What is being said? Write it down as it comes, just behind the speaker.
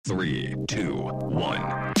3, 2,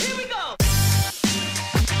 1. Here we go!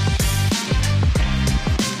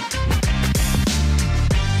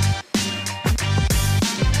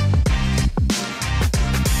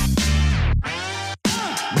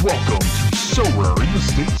 Welcome to So Rare in the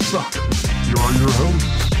State Soccer. Here are your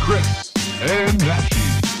hosts, Chris and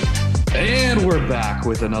Nashi. And we're back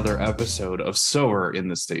with another episode of So Rare in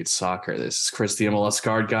the State Soccer. This is Chris, the MLS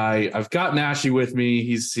guard guy. I've got Nashi with me.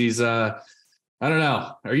 He's I don't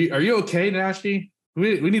know. Are you okay, Nashi?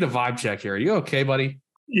 We need a vibe check here. Are you okay, buddy?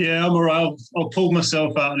 Yeah, I'm all right. I'll pull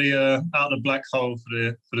myself out of the black hole for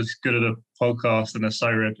the good of the podcast and the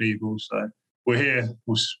So Rare people. So we're here.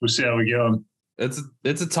 We'll see how we get on. It's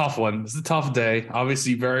a tough one. It's a tough day.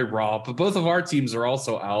 Obviously, very raw. But both of our teams are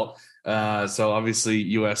also out. So obviously,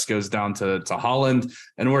 US goes down to Holland,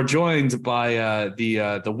 and we're joined by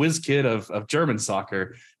the whiz kid of German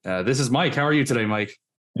soccer. This is Mike. How are you today, Mike?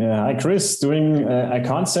 Yeah, hi Chris. I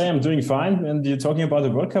can't say I'm doing fine. And you're talking about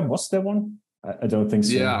the World Cup. Was there one? I don't think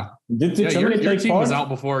so. Yeah. Did Germany your take team part? was out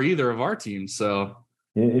before either of our teams. So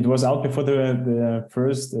It was out before the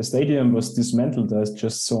first stadium was dismantled. I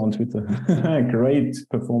just saw on Twitter. Great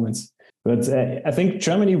performance. But I think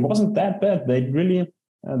Germany wasn't that bad. They really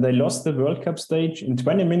they lost the World Cup stage in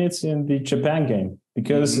 20 minutes in the Japan game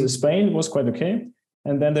because Spain was quite okay.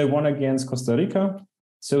 And then they won against Costa Rica.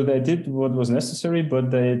 So they did what was necessary,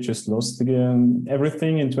 but they just lost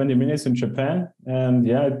everything in 20 minutes in Japan. And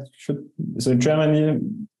yeah, it should. So Germany,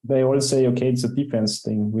 they all say, okay, it's a defense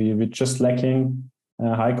thing. We're just lacking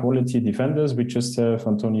high quality defenders. We just have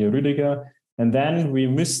Antonio Rüdiger. And then we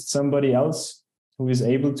missed somebody else who is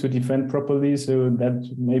able to defend properly. So that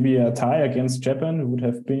maybe a tie against Japan would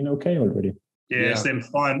have been okay already. Yeah, it's them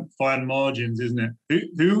fine margins, isn't it?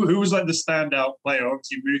 Who was like the standout player?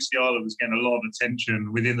 Obviously, Musiala was getting a lot of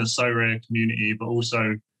attention within the So Rare community, but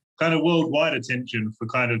also kind of worldwide attention for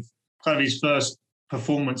kind of his first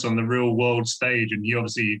performance on the real world stage, and he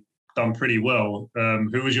obviously done pretty well.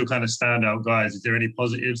 Who was your kind of standout guys? Is there any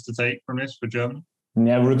positives to take from this for Germany?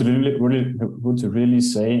 Yeah, I would really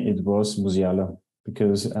say it was Musiala,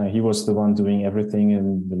 because he was the one doing everything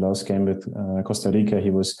in the last game with Costa Rica.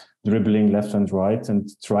 He was dribbling left and right and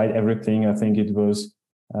tried everything. I think it was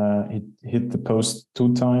he hit the post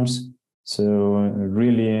 2 times. So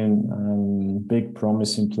really big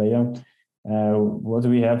promising player. What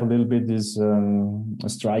we have a little bit is a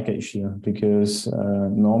striker issue, because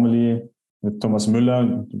normally with Thomas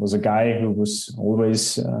Müller, it was a guy who was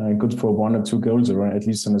always good for 1 or 2 goals or at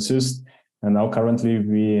least an assist. And now currently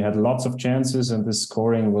we had lots of chances and the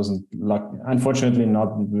scoring wasn't, unfortunately,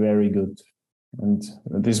 not very good. And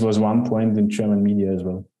this was one point in German media as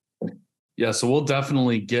well. yeah, so we'll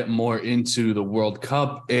definitely get more into the World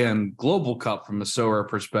Cup and Global Cup from a So Rare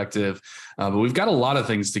perspective. But we've got a lot of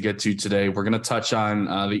things to get to today. We're going to touch on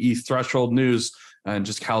the ETH threshold news and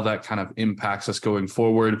just how that kind of impacts us going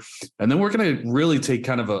forward. And then we're going to really take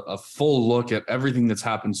kind of a full look at everything that's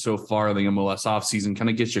happened so far in the MLS offseason, kind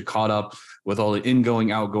of get you caught up with all the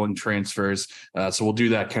ingoing, outgoing transfers. So we'll do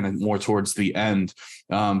that kind of more towards the end.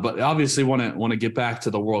 But obviously want to get back to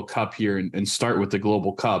the World Cup here and start with the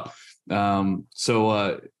Global Cup.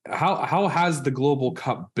 So how has the Global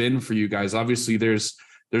Cup been for you guys? Obviously, there's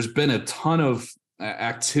been a ton of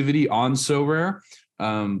activity on So Rare.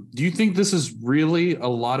 Do you think this is really a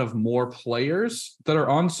lot of more players that are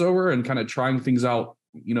on So Rare and kind of trying things out,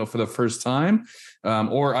 for the first time?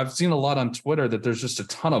 Or I've seen a lot on Twitter that there's just a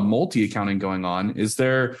ton of multi-accounting going on. Is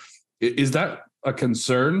that a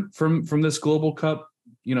concern from this Global Cup,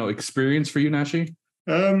 experience for you, Nashi?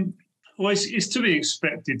 Well, it's to be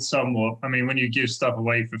expected somewhat. I mean, when you give stuff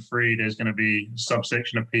away for free, there's going to be a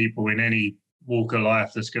subsection of people in any walk of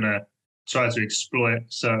life that's going to try to exploit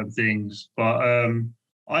certain things. But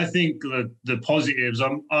I think the positives,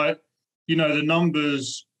 the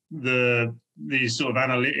numbers, these sort of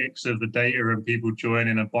analytics of the data and people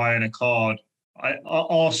joining and buying a card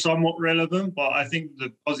are somewhat relevant. But I think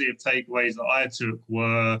the positive takeaways that I took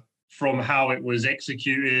were from how it was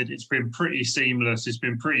executed. It's been pretty seamless. It's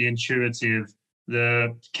been pretty intuitive.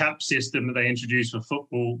 The cap system that they introduced for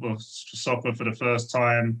football or soccer for the first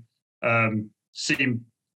time seemed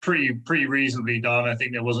pretty reasonably done. I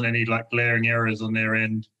think there wasn't any glaring errors on their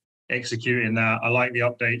end executing that. I like the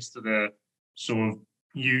updates to the sort of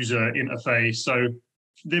user interface. So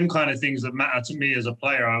them kind of things that matter to me as a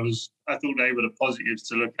player, I thought they were the positives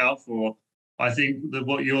to look out for. I think that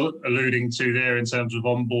what you're alluding to there in terms of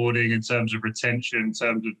onboarding, in terms of retention, in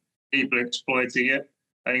terms of people exploiting it,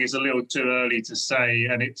 I think it's a little too early to say.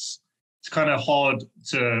 And it's kind of hard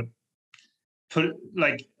to put,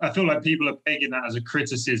 I feel like people are pegging that as a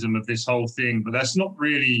criticism of this whole thing, but that's not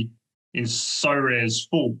really in Sorare's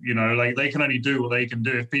fault. Like they can only do what they can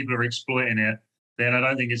do. If people are exploiting it, then I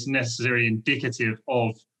don't think it's necessarily indicative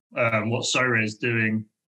of what Sorare is doing.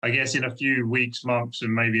 I guess in a few weeks, months,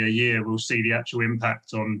 and maybe a year, we'll see the actual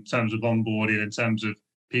impact on terms of onboarding, in terms of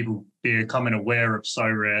people becoming aware of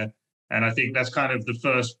Sorare. And I think that's kind of the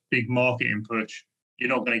first big marketing push. You're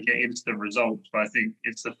not going to get instant results, but I think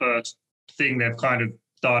it's the first thing they've kind of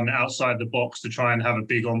done outside the box to try and have a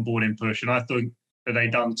big onboarding push. And I think that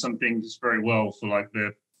they've done some things very well for like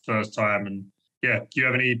the first time. And yeah, do you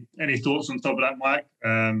have any thoughts on top of that, Mike?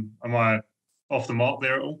 Am I off the mark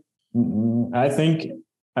there at all? I think,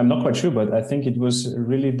 I'm not quite sure, but I think it was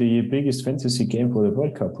really the biggest fantasy game for the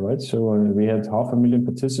World Cup, right? So we had 500,000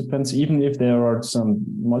 participants. Even if there are some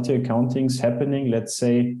multi-accountings happening, let's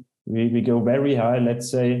say we go very high, let's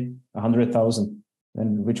say 100,000,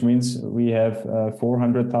 and which means we have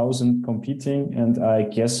 400,000 competing. And I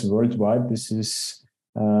guess worldwide, this is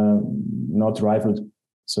not rivaled.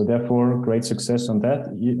 So therefore, great success on that.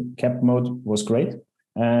 Cap mode was great.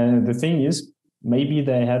 And the thing is, maybe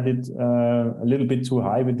they had it a little bit too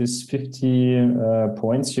high with this 50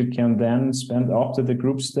 points you can then spend after the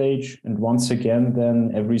group stage, and once again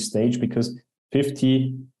then every stage, because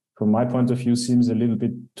 50 from my point of view seems a little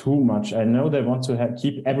bit too much. I know they want to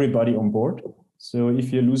keep everybody on board, so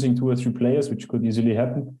if you're losing 2 or 3 players, which could easily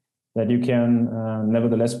happen, that you can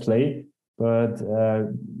nevertheless play. But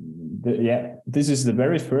this is the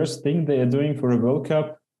very first thing they are doing for a World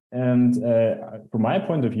Cup. And from my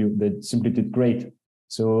point of view, they simply did great.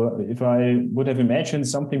 So if I would have imagined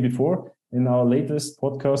something before in our latest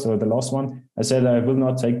podcast or the last one, I said I will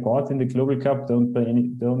not take part in the Global Cup. Don't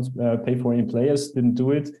pay for any players. Didn't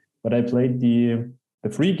do it, but I played the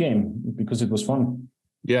free game because it was fun.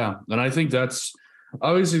 Yeah, and I think that's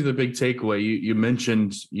obviously the big takeaway. You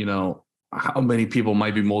mentioned, how many people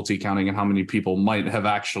might be multi-counting and how many people might have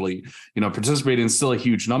actually, participated in still a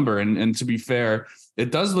huge number. And to be fair,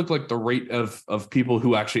 it does look like the rate of people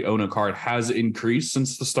who actually own a card has increased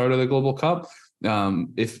since the start of the Global Cup,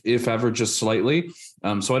 if ever just slightly.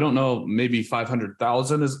 So I don't know, maybe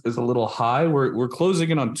 500,000 is a little high. We're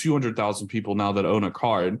closing in on 200,000 people now that own a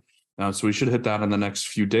card. So we should hit that in the next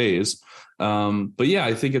few days. But yeah,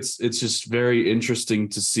 I think it's just very interesting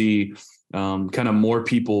to see kind of more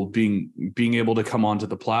people being able to come onto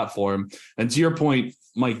the platform. And to your point,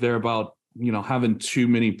 Mike, there about, having too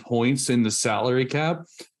many points in the salary cap.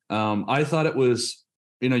 I thought it was,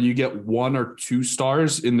 you get 1 or 2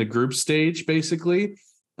 stars in the group stage, basically.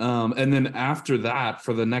 And then after that,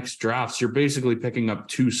 for the next drafts, you're basically picking up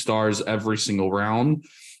 2 stars every single round.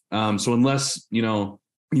 So unless,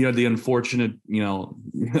 you had the unfortunate,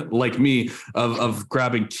 like me, of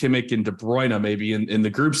grabbing Kimmich and De Bruyne maybe in the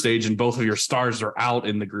group stage, and both of your stars are out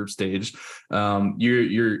in the group stage.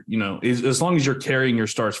 You're as long as you're carrying your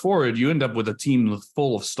stars forward, you end up with a team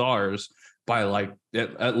full of stars by like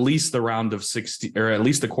at least the round of 60, or at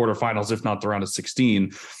least the quarterfinals, if not the round of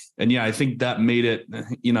 16. And yeah, I think that made it,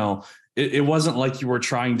 it wasn't like you were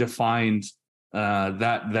trying to find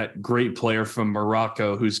that great player from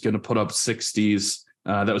Morocco who's going to put up 60s.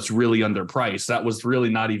 That was really underpriced. That was really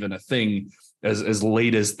not even a thing as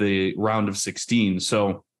late as the round of 16.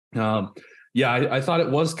 So, I thought it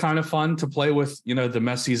was kind of fun to play with, the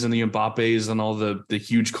Messis and the Mbappes and all the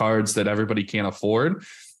huge cards that everybody can't afford.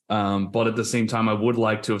 But at the same time, I would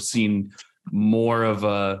like to have seen more of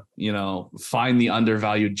a, find the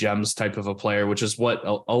undervalued gems type of a player, which is what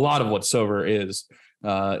a lot of what Sorare is,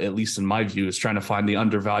 at least in my view, is trying to find the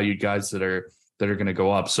undervalued guys that are going to go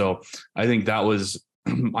up. So I think that was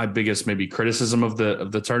my biggest maybe criticism of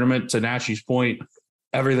the tournament. To Nashi's point,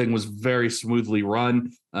 everything was very smoothly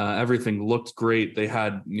run. Everything looked great. They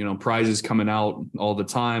had, prizes coming out all the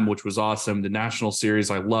time, which was awesome. The national series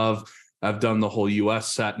I love. I've done the whole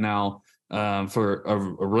US set now for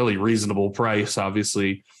a really reasonable price,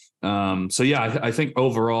 obviously. I think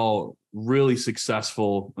overall really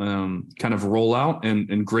successful kind of rollout,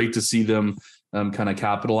 and great to see them kind of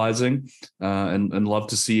capitalizing, and love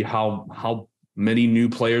to see how many new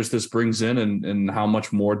players this brings in, and how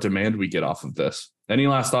much more demand we get off of this. Any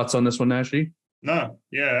last thoughts on this one, Nashi? No,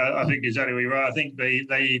 yeah, I think exactly what you're right. I think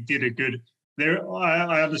they did a good.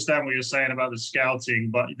 I understand what you're saying about the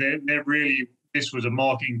scouting, but they're really, this was a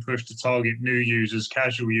marketing push to target new users,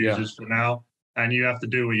 casual users for now. And you have to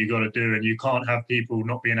do what you got to do, and you can't have people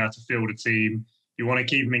not being able to field a team. You want to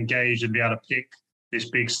keep them engaged and be able to pick this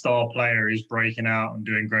big star player who's breaking out and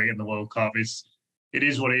doing great in the World Cup. It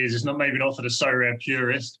is what it is. It's maybe not for the Sorare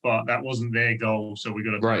purist, but that wasn't their goal, so we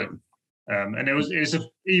got to do it. And it's an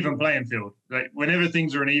even playing field. Like whenever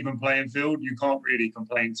things are an even playing field, you can't really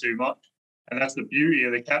complain too much, and that's the beauty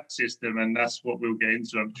of the cap system, and that's what we'll get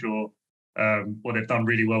into, I'm sure, what they've done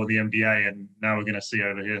really well with the NBA, and now we're going to see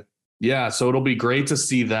over here. Yeah, so it'll be great to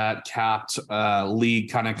see that capped league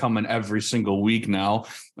kind of coming every single week now.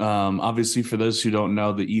 Obviously, for those who don't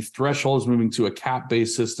know, the ETH threshold is moving to a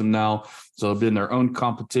cap-based system now. So it'll be in their own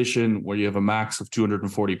competition where you have a max of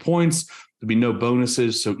 240 points. There'll be no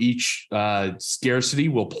bonuses. So each scarcity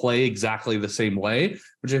will play exactly the same way,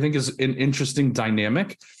 which I think is an interesting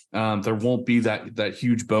dynamic. There won't be that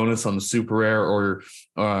huge bonus on the super rare or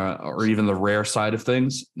even the rare side of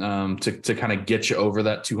things to kind of get you over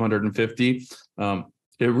that 250.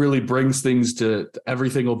 It really brings things to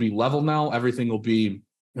everything will be level now. Everything will be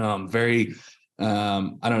very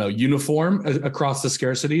uniform across the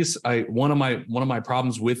scarcities. One of my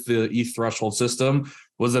problems with the ETH threshold system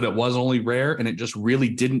was that it was only rare, and it just really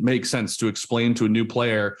didn't make sense to explain to a new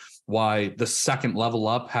player why the second level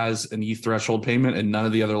up has an ETH threshold payment and none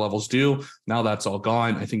of the other levels do. Now that's all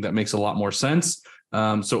gone. I think that makes a lot more sense.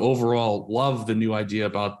 So overall, love the new idea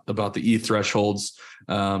about the ETH thresholds,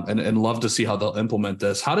 and love to see how they'll implement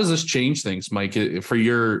this. How does this change things, Mike, for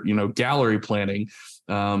your gallery planning?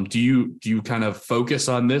 Do you kind of focus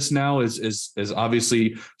on this now? Is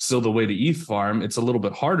obviously still the way to ETH farm. It's a little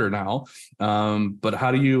bit harder now, but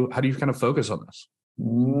how do you kind of focus on this?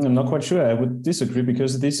 I'm not quite sure. I would disagree,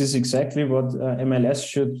 because this is exactly what MLS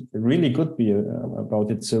should really good be about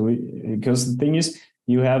it. So because the thing is,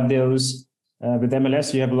 you have those with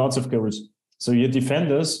MLS, you have lots of goals. So your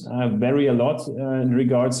defenders vary a lot in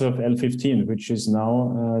regards of L15, which is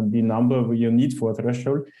now the number you need for a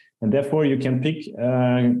threshold. And therefore, you can pick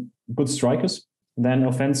good strikers, then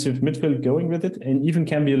offensive midfield going with it, and even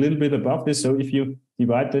can be a little bit above this. So if you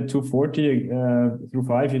divide the 240 through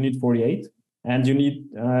 5, you need 48. And you need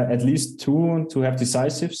at least 2 to have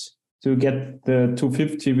decisives to get the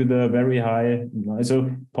 250 with a very high,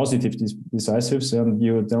 so positive decisives, and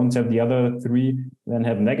you don't have the other 3, then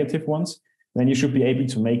have negative ones, then you should be able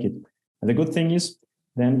to make it. And the good thing is,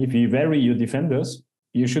 then if you vary your defenders,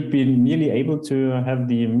 you should be nearly able to have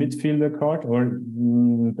the midfielder card, or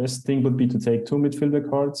best thing would be to take 2 midfielder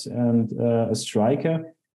cards and a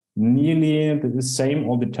striker, nearly the same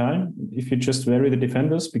all the time if you just vary the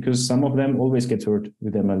defenders, because some of them always get hurt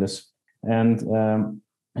with MLS. And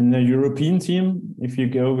in the European team, if you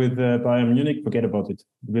go with Bayern Munich, forget about it.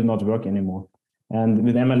 It will not work anymore. And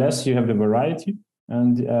with MLS, you have the variety,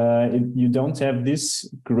 and you don't have this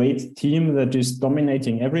great team that is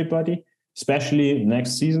dominating everybody. Especially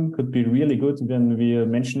next season could be really good when we are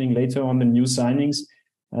mentioning later on the new signings.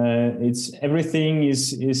 It's everything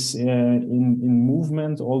is in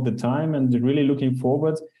movement all the time, and really looking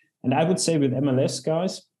forward. And I would say with MLS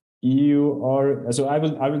guys, you are, so I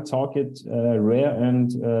will target rare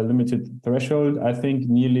and limited threshold, I think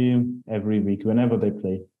nearly every week whenever they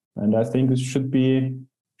play. And I think it should be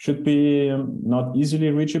not easily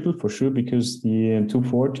reachable for sure, because the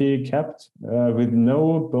 240 capped with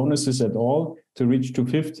no bonuses at all to reach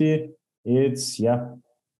 250, it's below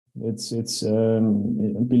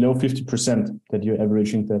 50% that you're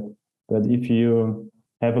averaging that. But if you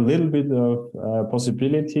have a little bit of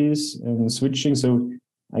possibilities in switching, so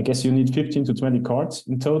I guess you need 15 to 20 cards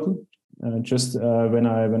in total. When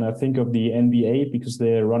I think of the NBA, because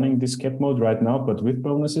they're running this cap mode right now, but with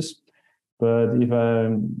bonuses. But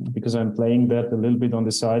because I'm playing that a little bit on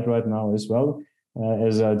the side right now as well,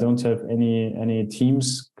 as I don't have any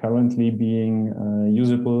teams currently being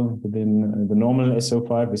usable within the normal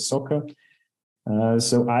SO5 with soccer.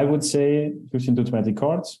 So I would say 15 to 20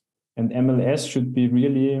 cards, and MLS should be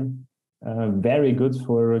really very good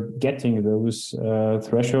for getting those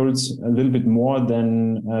thresholds a little bit more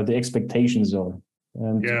than the expectations are.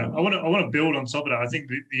 And, I want to build on top of that. I think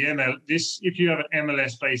if you have an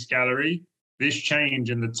MLS based gallery, this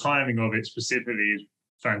change and the timing of it specifically is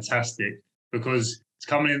fantastic, because it's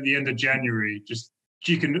coming at the end of January. Just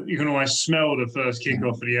you can almost smell the first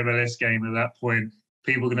kickoff of the MLS game at that point.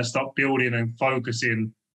 People are going to start building and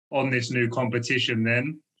focusing on this new competition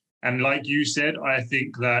then. And like you said, I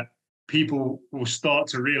think that people will start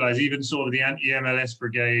to realize, even sort of the anti-MLS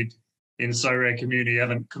brigade in SoRare community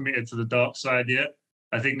haven't committed to the dark side yet.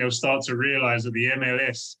 I think they'll start to realize that the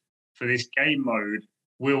MLS for this game mode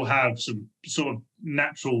will have some sort of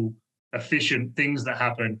natural, efficient things that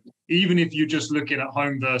happen. Even if you're just looking at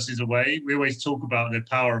home versus away, we always talk about the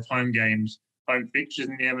power of home games, home fixtures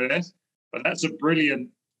in the MLS, but that's a brilliant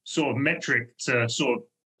sort of metric to sort of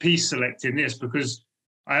piece select in this, because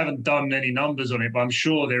I haven't done any numbers on it, but I'm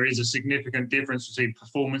sure there is a significant difference between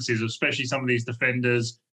performances, especially some of these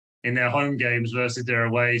defenders in their home games versus their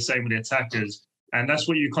away, same with the attackers. And that's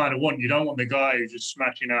what you kind of want. You don't want the guy who's just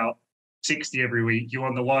smashing out 60 every week. You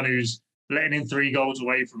want the one who's letting in 3 goals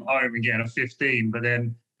away from home and getting a 15, but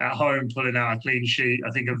then at home pulling out a clean sheet.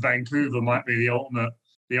 I think of Vancouver might be the ultimate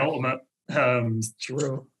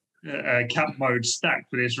True. cap mode stacked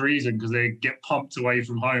for this reason, because they get pumped away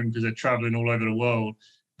from home because they're traveling all over the world.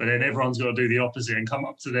 But then everyone's got to do the opposite and come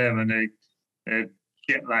up to them, and they're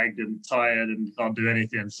jet lagged and tired and can't do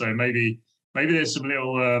anything. So maybe there's some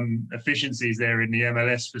little efficiencies there in the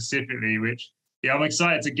MLS specifically, which I'm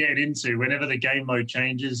excited to get into. Whenever the game mode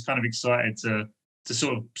changes, kind of excited to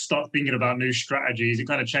sort of start thinking about new strategies. It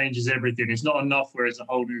kind of changes everything. It's not enough where it's a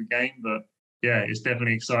whole new game, but yeah, it's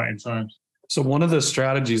definitely exciting times. So one of the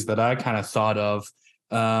strategies that I kind of thought of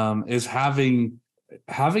is having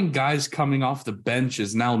guys coming off the bench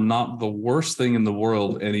is now not the worst thing in the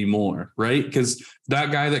world anymore, right? Because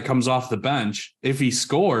that guy that comes off the bench, if he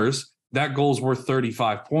scores, that goal's worth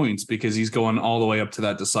 35 points because he's going all the way up to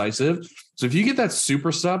that decisive. So if you get that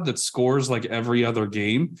super sub that scores like every other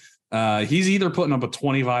game, he's either putting up a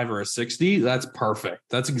 25 or a 60. That's perfect.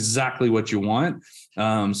 That's exactly what you want.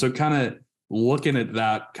 So kind of looking at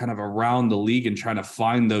that kind of around the league and trying to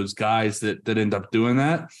find those guys that end up doing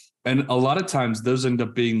that. And a lot of times those end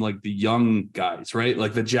up being like the young guys, right?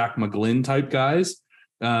 Like the Jack McGlynn type guys.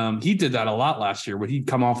 He did that a lot last year where he'd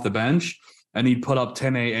come off the bench and he'd put up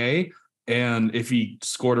 10 AA. And if he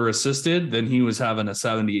scored or assisted, then he was having a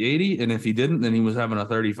 70, 80. And if he didn't, then he was having a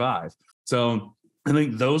 35. So I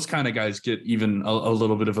think those kind of guys get even a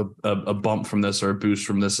little bit of a bump from this or a boost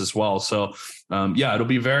from this as well. So, it'll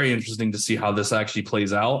be very interesting to see how this actually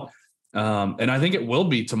plays out. And I think it will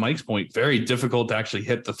be, to Mike's point, very difficult to actually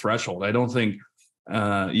hit the threshold. I don't think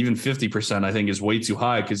even 50%, I think, is way too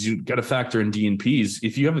high, because you got to factor in DNPs.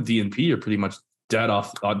 If you have a DNP, you're pretty much dead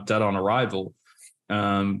on arrival.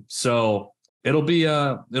 So it'll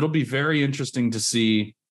be very interesting to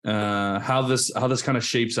see how this kind of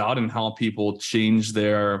shapes out and how people change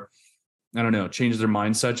their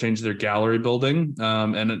mindset, change their gallery building.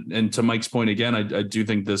 And to Mike's point again, I do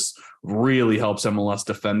think this really helps MLS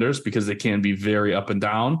defenders because they can be very up and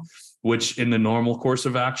down, which in the normal course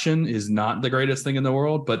of action is not the greatest thing in the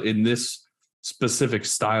world. But in this specific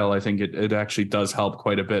style, I think it actually does help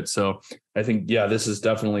quite a bit. So I think, this is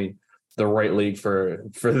definitely the right league for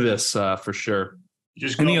this, for sure.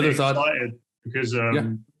 Just any other thoughts? Because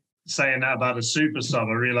saying that about a super sub,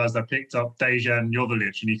 I realized I picked up Dejan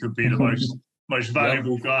Joveljic, and he could be the most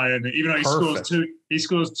valuable guy. And even though he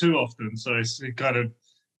scores too often, so it kind of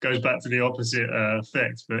goes back to the opposite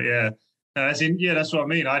effect. But that's what I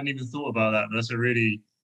mean. I hadn't even thought about that. That's a really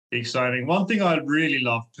exciting. One thing I really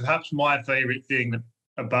love, perhaps my favorite thing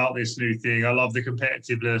about this new thing, I love the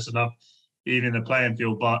competitiveness and even in the playing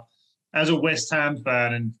field. But as a West Ham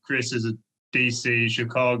fan, and Chris is a DC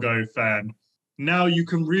Chicago fan, now you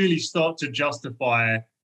can really start to justify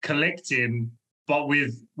collecting, but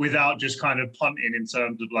without just kind of punting in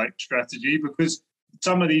terms of like strategy, because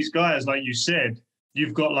some of these guys, like you said,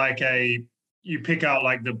 you've got you pick out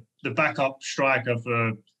like the backup striker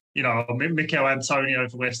for, Mikel Antonio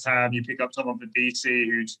for West Ham, you pick up someone for DC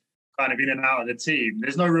who's kind of in and out of the team.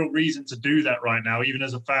 There's no real reason to do that right now, even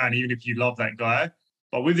as a fan, even if you love that guy.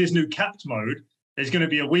 But with this new capped mode, there's going to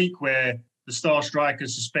be a week where the star striker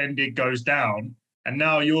suspended goes down, and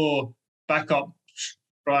now your backup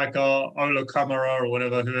striker, Ola Kamara or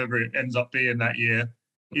whoever it ends up being that year,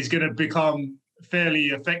 is going to become fairly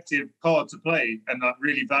effective card to play and like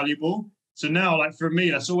really valuable. So now, like for me,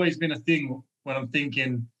 that's always been a thing when I'm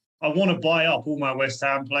thinking I want to buy up all my West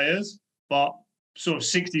Ham players, but sort of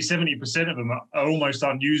 60-70% of them are almost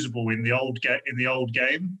unusable in the old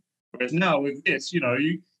game. Whereas now with this,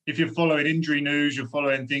 if you're following injury news, you're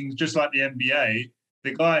following things just like the NBA,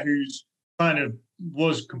 the guy who's kind of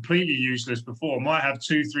was completely useless before might have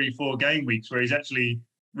 2, 3, 4 game weeks where he's actually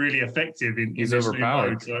really effective in he's this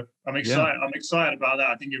overpowered. New mode. So I'm excited. I'm excited about that.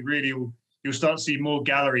 I think it really you'll start to see more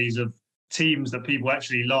galleries of teams that people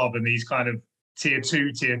actually love, and these kind of tier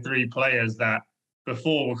 2, tier 3 players that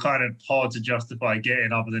before were kind of hard to justify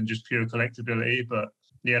getting other than just pure collectability. But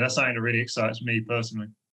that's something that really excites me personally.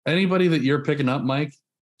 Anybody that you're picking up, Mike,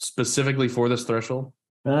 specifically for this threshold?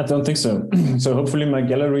 I don't think so. So hopefully my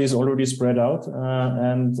gallery is already spread out,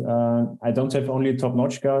 and I don't have only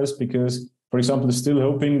top-notch guys because, for example, still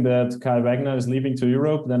hoping that Kyle Wagner is leaving to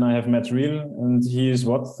Europe. Then I have Matt Reel, and he is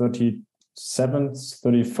 37,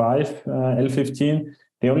 35, L15.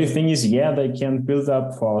 The only thing is, they can build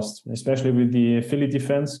up fast, especially with the Philly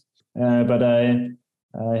defense. But I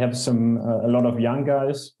have a lot of young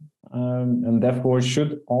guys. And therefore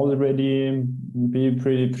should already be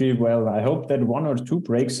pretty well. I hope that 1 or 2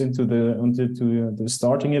 breaks into the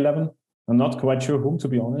starting 11. I'm not quite sure whom, to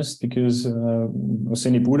be honest, because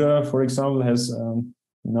Oseni Buda, for example, has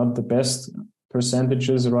not the best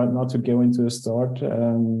percentages right now to go into a start.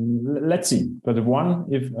 Let's see. But if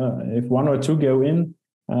one or two go in,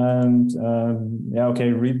 and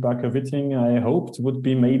Reed Bakker-Witting, I hoped would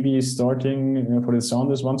be maybe starting for the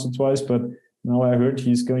Sounders once or twice, but now I heard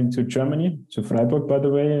he's going to Germany, to Freiburg, by the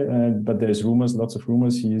way. But there's lots of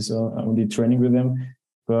rumors. He's only training with them.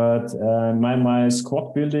 But my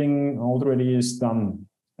squad building already is done.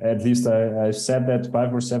 At least I said that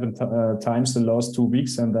 5 or 7 times the last 2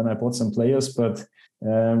 weeks, and then I bought some players. But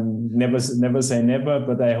never say never.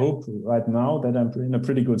 But I hope right now that I'm in a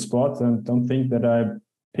pretty good spot, and don't think that I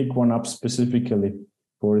pick one up specifically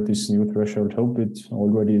for this new threshold. Hope it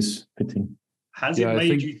already is fitting. Has it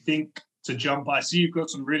made you think to jump? I see you've got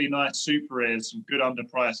some really nice super rares, some good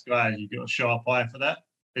underpriced guys. You've got a sharp eye for that.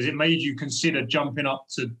 Has it made you consider jumping up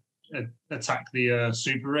to attack the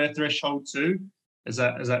super rare threshold too? Has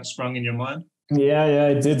that sprung in your mind? Yeah,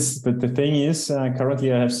 it did. But the thing is,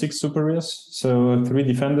 currently I have 6 super rares, so 3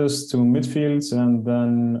 defenders, 2 midfields, and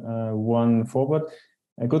then 1 forward.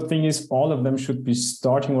 A good thing is all of them should be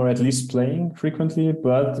starting or at least playing frequently,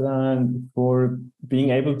 but for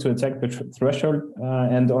being able to attack the threshold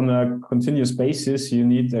and on a continuous basis, you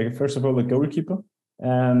need, first of all, a goalkeeper.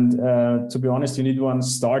 And to be honest, you need one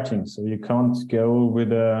starting. So you can't go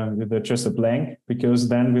with just a blank, because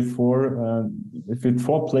then with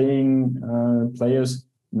 4 playing players,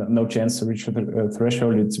 no chance to reach the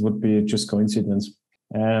threshold. It would be just coincidence.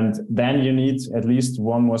 And then you need at least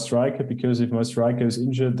 1 more striker, because if my striker is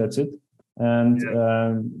injured, that's it. And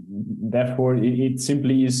therefore, it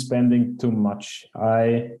simply is spending too much.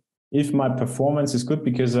 If my performance is good,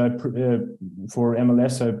 because for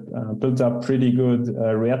MLS I built up pretty good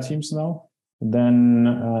rare teams now, then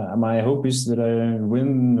my hope is that I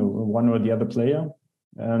win one or the other player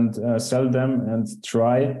and sell them and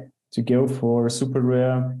try to go for super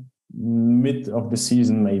rare mid of the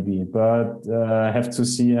season maybe, but I have to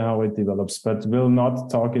see how it develops, but will not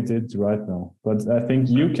target it right now. But I think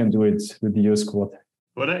you can do it with your squad.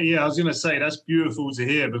 Well, I was going to say that's beautiful to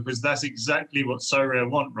hear, because that's exactly what SoRare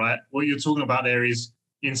want, right? What you're talking about there is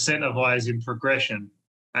incentivizing progression.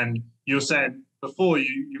 And you're saying before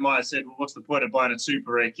you might have said, well, what's the point of buying a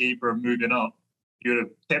super rare keeper and moving up? You would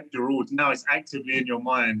have kept your rewards. Now it's actively in your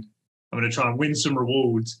mind. I'm going to try and win some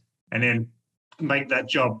rewards and then make that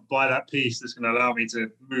job, buy that piece that's going to allow me to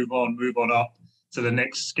move on up to the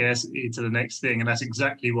next scarcity, to the next thing. And that's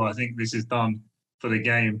exactly what I think this has done for the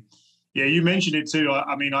game. Yeah, you mentioned it too.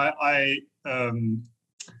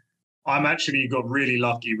 I'm actually got really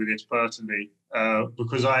lucky with this personally,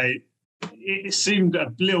 because it seemed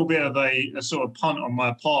a little bit of a sort of punt on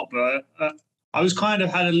my part, but I was kind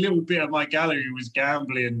of had a little bit of my gallery was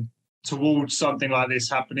gambling towards something like this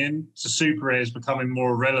happening. So super rare is becoming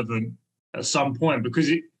more relevant at some point, because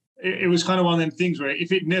it was kind of one of them things where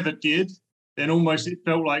if it never did, then almost it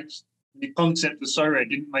felt like the concept of so rare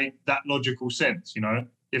didn't make that logical sense, you know?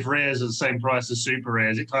 If rares are the same price as super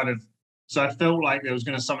rares, so I felt like there was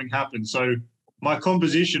going to something happen. So my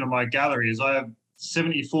composition of my gallery is I have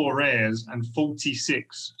 74 rares and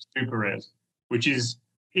 46 super rares, which is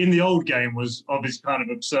in the old game was obviously kind of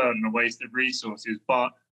absurd and a waste of resources.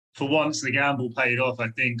 But for once the gamble paid off. I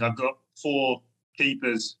think I've got 4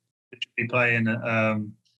 keepers that should be playing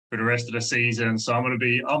for the rest of the season. So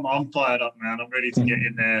I'm fired up, man. I'm ready to get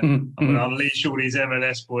in there. I'm going to unleash all these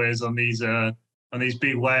MLS boys on these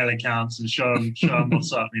big whale accounts and show them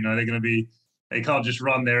what's up. You know, they can't just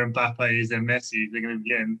run their Mbappe's, their Messi. They're going to be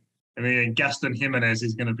getting, Gaston Jimenez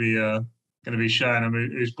is going to be showing them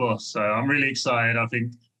who's boss. So I'm really excited. I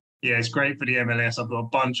think, it's great for the MLS. I've got a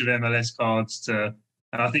bunch of MLS cards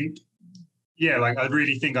and I think, I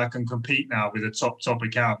really think I can compete now with the top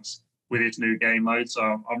accounts with its new game mode. So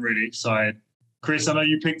I'm really excited. Chris, I know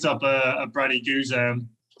you picked up a Brady Guzan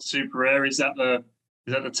super rare. Is that the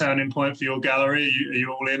turning point for your gallery? Are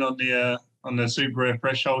you all in on the super rare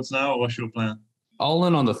thresholds now, or what's your plan? All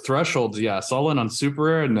in on the thresholds, yes. All in on super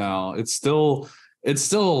rare now. It's still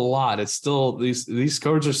a lot. It's still these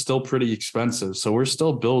cards are still pretty expensive, so we're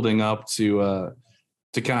still building up to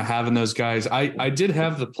kind of having those guys. I did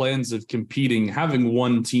have the plans of having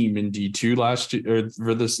one team in D2 last year or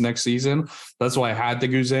for this next season. That's why I had the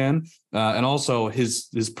Guzan, and also his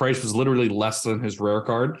price was literally less than his rare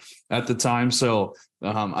card at the time. So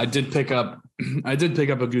I did pick up a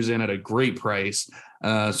Guzan at a great price.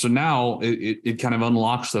 So now it kind of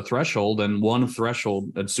unlocks the threshold, and one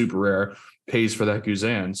threshold at super rare pays for that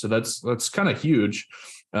Guzan. So that's kind of huge.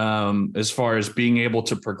 As far as being able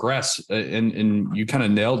to progress, and you kind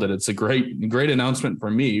of nailed it. It's a great announcement for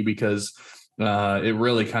me, because it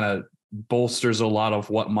really kind of bolsters a lot of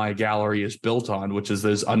what my gallery is built on, which is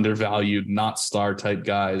those undervalued, not star type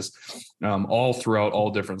guys, all throughout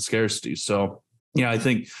all different scarcities. So yeah, I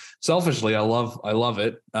think selfishly, I love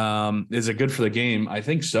it. Is it good for the game? I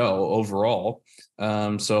think so overall.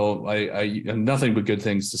 So I nothing but good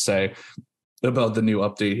things to say about the new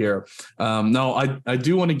update here. No, I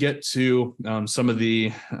do want to get to some of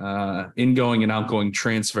the ingoing and outgoing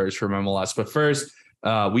transfers from MLS, but first,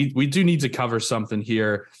 we do need to cover something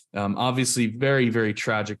here. Obviously, very, very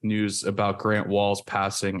tragic news about Grant Wall's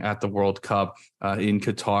passing at the World Cup in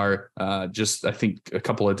Qatar, just I think a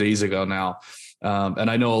couple of days ago now. And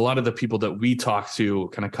I know a lot of the people that we talk to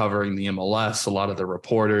kind of covering the MLS, a lot of the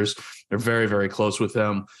reporters, they're very, very close with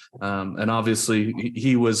him. And obviously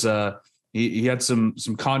he was, he had some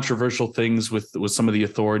controversial things with some of the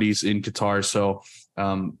authorities in Qatar. So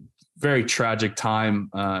very tragic time.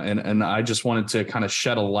 And I just wanted to kind of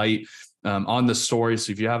shed a light on the story.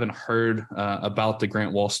 So if you haven't heard about the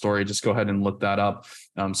Grant Wall story, just go ahead and look that up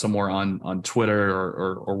somewhere on Twitter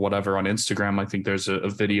or whatever, on Instagram. I think there's a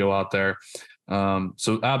video out there.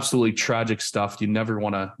 So absolutely tragic stuff. You never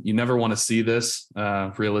want to see this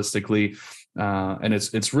realistically. And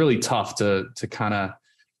it's really tough to kind of,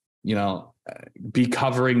 be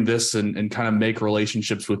covering this and kind of make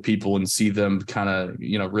relationships with people and see them kind of,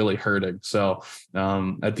 really hurting. So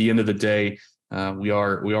at the end of the day, we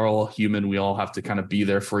are all human. We all have to kind of be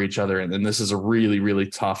there for each other. And this is a really, really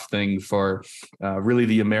tough thing for really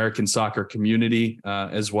the American soccer community,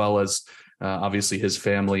 as well as obviously his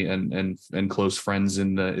family and close friends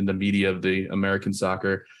in the media of the American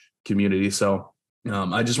soccer community. So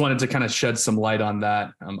I just wanted to kind of shed some light on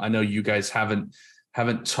that. I know you guys haven't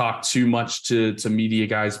talked too much to media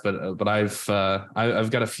guys, but I've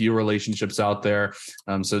got a few relationships out there.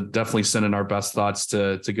 So definitely sending our best thoughts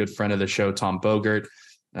to good friend of the show, Tom Bogert,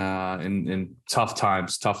 in tough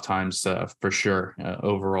times for sure,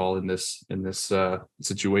 overall in this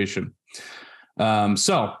situation.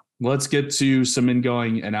 So let's get to some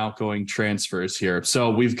ingoing and outgoing transfers here.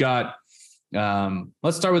 So we've got,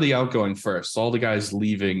 let's start with the outgoing first. All the guys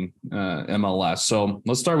leaving MLS. So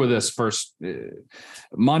let's start with this first.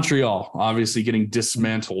 Montreal, obviously getting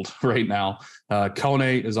dismantled right now.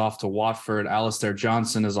 Kone is off to Watford. Alistair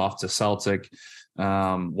Johnson is off to Celtic.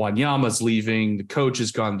 Wanyama's leaving. The coach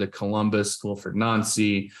has gone to Columbus. Wilfred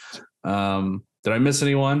Nancy. Did I miss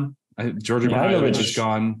anyone? Georgi Mihailovic has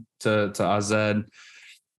gone to AZ.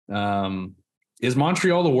 Is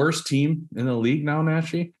Montreal the worst team in the league now,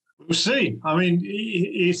 Nashi? We'll see. I mean,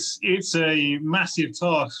 it's a massive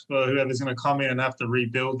task for whoever's going to come in and have to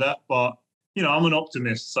rebuild that. But I'm an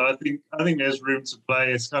optimist, so I think there's room to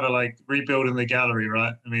play. It's kind of like rebuilding the gallery,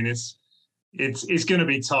 right? I mean, it's going to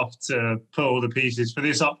be tough to put all the pieces for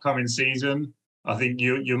this upcoming season. I think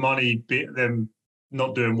your money, them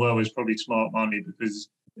not doing well, is probably smart money, because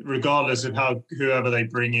regardless of whoever they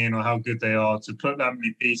bring in or how good they are, to put that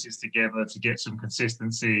many pieces together to get some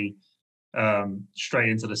consistency straight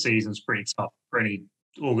into the season is pretty tough for any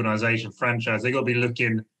organization, franchise. They got to be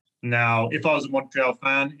looking now. If I was a Montreal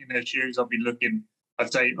fan in their shoes,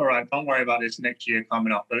 I'd say, all right, don't worry about this next year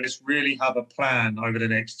coming up, but let's really have a plan over the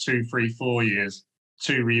next 2, 3, 4 years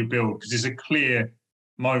to rebuild, because it's a clear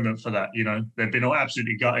moment for that. They've been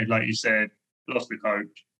absolutely gutted, like you said, lost the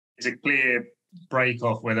coach. It's a clear break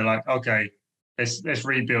off where they're like, okay, let's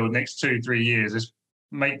rebuild next 2, 3 years. Let's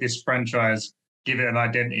make this franchise, give it an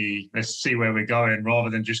identity. Let's see where we're going, rather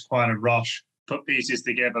than just kind of rush, put pieces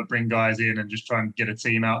together, bring guys in and just try and get a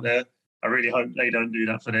team out there. I really hope they don't do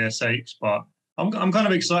that for their sakes, but I'm kind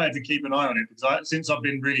of excited to keep an eye on it, because since I've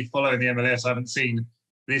been really following the MLS, I haven't seen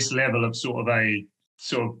this level of sort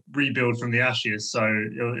of rebuild from the ashes. So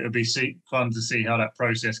it'll be fun to see how that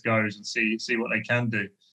process goes and see what they can do.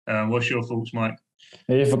 What's your thoughts, Mike?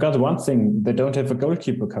 You forgot one thing. They don't have a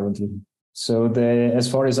goalkeeper currently. So they, as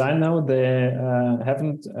far as I know, they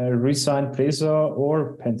haven't re-signed Preza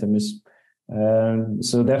or Pantemis.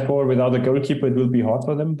 So therefore, without a goalkeeper, it will be hard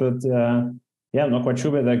for them. But I'm not quite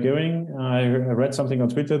sure where they're going. I read something on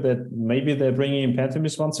Twitter that maybe they're bringing in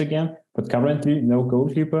Pantemis once again, but currently no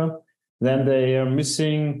goalkeeper. Then they are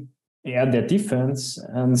missing their defense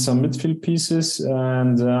and some midfield pieces.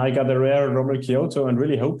 And I got a rare Romel Kyoto and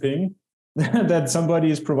really hoping that somebody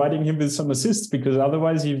is providing him with some assists, because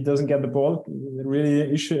otherwise he doesn't get the ball. Really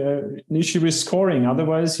an issue with scoring.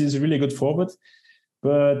 Otherwise he's a really good forward.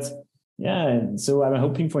 But so I'm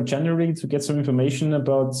hoping for January to get some information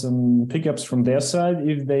about some pickups from their side.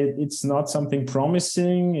 If it's not something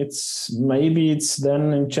promising, it's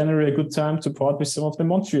then in January a good time to part with some of the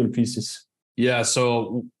Montreal pieces. Yeah,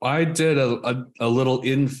 so I did a little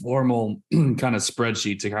informal kind of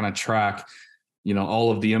spreadsheet to kind of track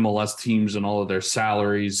all of the MLS teams and all of their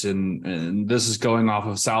salaries. And this is going off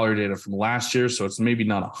of salary data from last year. So it's maybe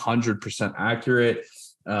not 100% accurate.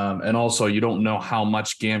 And also you don't know how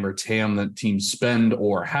much GAM or TAM that teams spend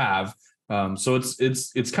or have. So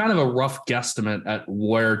it's kind of a rough guesstimate at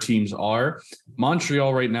where teams are.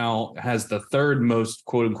 Montreal right now has the third most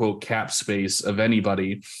quote unquote cap space of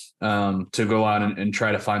anybody to go out and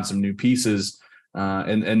try to find some new pieces.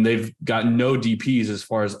 And they've got no DPs as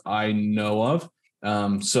far as I know of.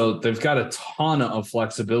 So they've got a ton of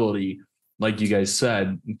flexibility, like you guys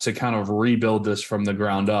said, to kind of rebuild this from the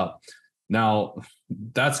ground up. Now,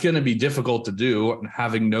 that's going to be difficult to do,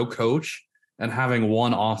 having no coach and having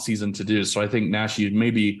one off season to do. So I think Nash,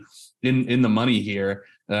 maybe in the money here,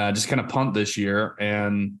 just kind of punt this year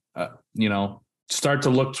and, start to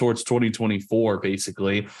look towards 2024,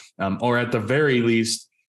 basically, or at the very least,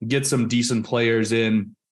 get some decent players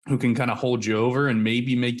in who can kind of hold you over and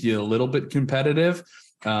maybe make you a little bit competitive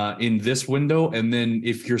in this window. And then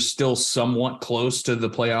if you're still somewhat close to the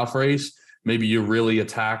playoff race, maybe you really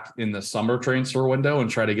attack in the summer transfer window and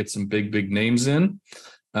try to get some big names in.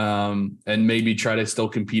 And maybe try to still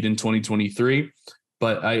compete in 2023.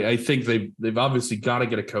 But I think they've obviously got to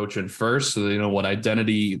get a coach in first, so they know what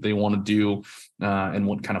identity they want to do and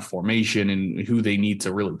what kind of formation and who they need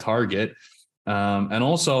to really target. And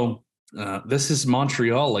also, this is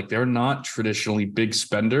Montreal. Like, they're not traditionally big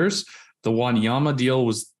spenders. The Wanyama deal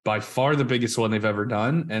was by far the biggest one they've ever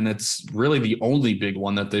done, and it's really the only big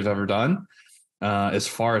one that they've ever done, as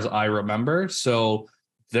far as I remember. So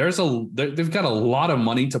they've got a lot of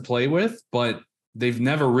money to play with, but they've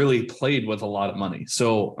never really played with a lot of money.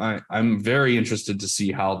 So I'm very interested to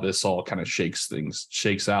see how this all kind of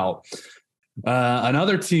shakes out.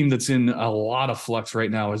 Another team that's in a lot of flux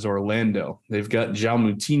right now is Orlando. They've got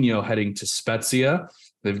João Moutinho heading to Spezia.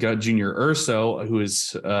 They've got Junior Urso, who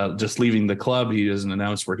is just leaving the club. He hasn't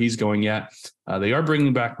announced where he's going yet. They are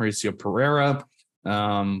bringing back Mauricio Pereira.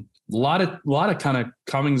 A lot of kind of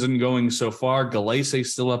comings and goings so far. Galese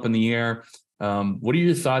still up in the air. What are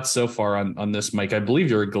your thoughts so far on this, Mike? I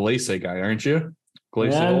believe you're a Galese guy, aren't you?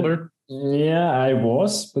 Galese holder? Yeah, I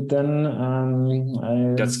was, but then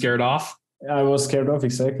I got scared off. I was scared off,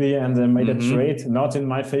 exactly, and I made a trade, not in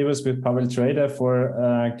my favors, with Pavel Trader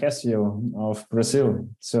for Cassio of Brazil,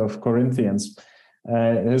 so of Corinthians.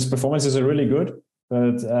 His performances are really good,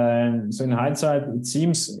 but so in hindsight, it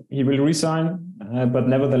seems he will resign, but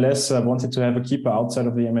nevertheless wanted to have a keeper outside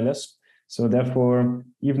of the MLS. So therefore,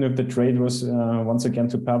 even if the trade was once again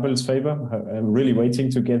to Pavel's favor, I'm really waiting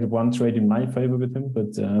to get one trade in my favor with him,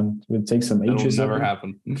 but it will take some ages. It'll never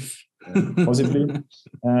happen. Possibly.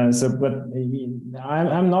 But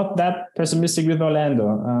I'm not that pessimistic with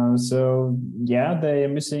Orlando. So yeah, they're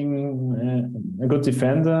missing a good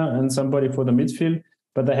defender and somebody for the midfield,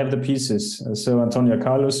 but they have the pieces. So Antonio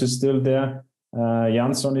Carlos is still there.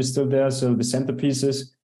 Jansson is still there. So the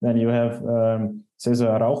centerpieces. Then you have Cesar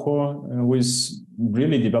Araujo, who is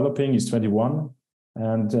really developing. He's 21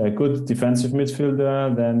 and a good defensive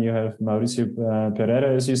midfielder. Then you have Mauricio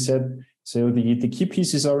Pereira, as you said. So the key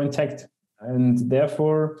pieces are intact, and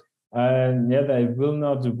therefore, they will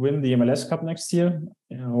not win the MLS Cup next year,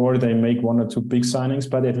 or they make one or two big signings.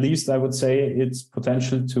 But at least I would say it's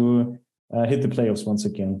potential to hit the playoffs once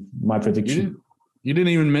again. My prediction. You didn't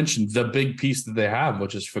even mention the big piece that they have,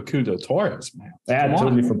 which is Facundo Torres, man. Yeah, I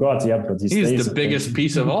totally forgot. Yeah, but he's the biggest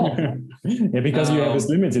piece of all. Yeah, because you have is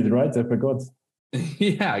limited, right? I forgot.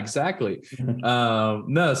 Yeah, exactly.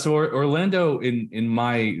 No, so Orlando in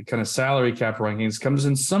my kind of salary cap rankings comes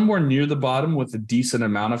in somewhere near the bottom with a decent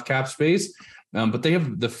amount of cap space, but they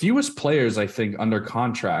have the fewest players, I think, under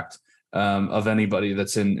contract of anybody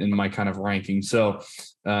that's in my kind of ranking. So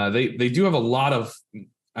they do have a lot of,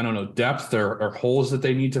 I don't know, depth or holes that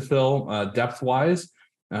they need to fill depth wise.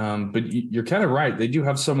 But you're kind of right. They do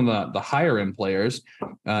have some of the higher end players.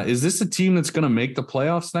 Is this a team that's going to make the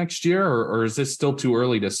playoffs next year, or is this still too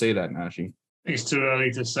early to say that, Nashi? It's too early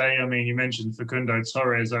to say. I mean, you mentioned Facundo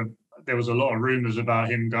Torres. There was a lot of rumors about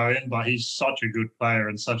him going, but he's such a good player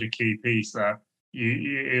and such a key piece that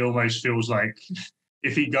it almost feels like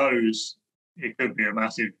if he goes, it could be a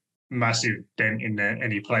massive dent in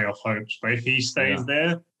any playoff hopes. But if he stays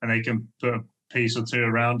there and they can put a piece or two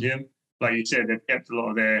around him, like you said, they've kept a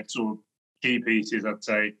lot of their sort of key pieces, I'd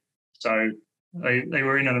say. So they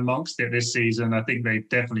were in and amongst it this season. I think they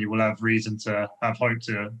definitely will have reason to have hope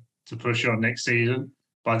to push on next season.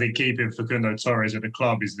 But I think keeping Facundo Torres at the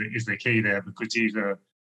club is the key there, because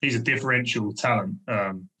he's a differential talent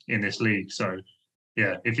in this league. So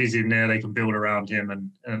yeah, if he's in there, they can build around him,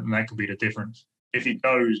 and that could be the difference. If he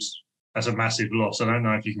goes, that's a massive loss. I don't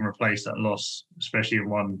know if you can replace that loss, especially in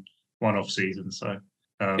one off season. So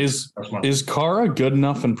is Kara good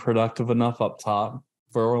enough and productive enough up top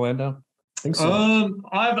for Orlando? I think so.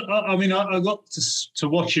 I got to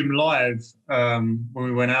watch him live when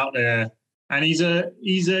we went out there, and he's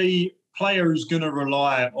a player who's going to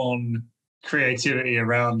rely on creativity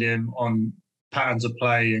around him, on patterns of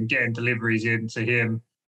play and getting deliveries into him.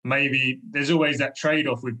 Maybe there's always that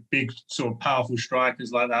trade-off with big sort of powerful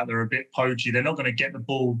strikers like that. They're a bit poachy. They're not going to get the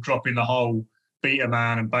ball, drop in the hole, beat a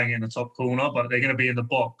man and bang it in the top corner, but they're going to be in the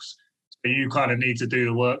box. So you kind of need to do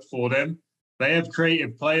the work for them. They have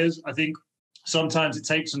creative players. I think sometimes it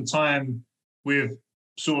takes some time with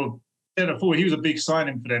sort of, he was a big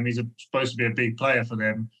signing for them. He's supposed to be a big player for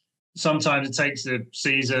them. Sometimes it takes a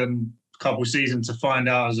couple seasons to find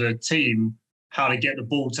out as a team how to get the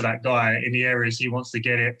ball to that guy in the areas he wants to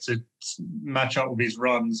get it to match up with his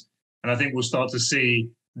runs. And I think we'll start to see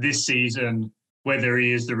this season whether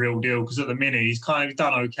he is the real deal. Because at the minute, he's kind of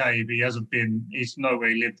done okay, but he's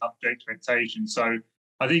nowhere lived up to expectations. So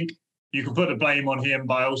I think you can put the blame on him,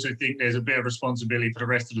 but I also think there's a bit of responsibility for the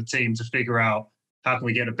rest of the team to figure out how can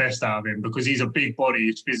we get the best out of him, because he's a big body,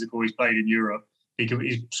 he's physical, he's played in Europe,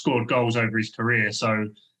 he's scored goals over his career. So,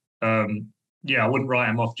 I wouldn't write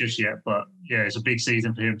him off just yet, but yeah, it's a big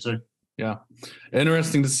season for him too. Yeah.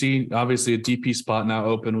 Interesting to see, obviously, a DP spot now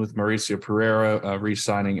open with Mauricio Pereira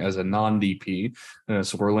re-signing as a non-DP.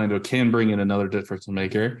 So Orlando can bring in another difference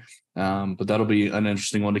maker, but that'll be an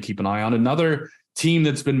interesting one to keep an eye on. Another team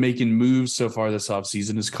that's been making moves so far this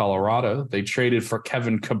offseason is Colorado. They traded for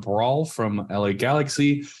Kevin Cabral from LA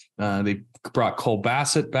Galaxy. They brought Cole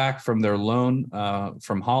Bassett back from their loan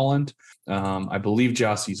from Holland. I believe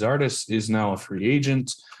Jossie Zardes is now a free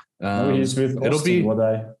agent. He's with Austin.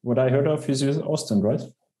 What I heard of, he's with Austin, right?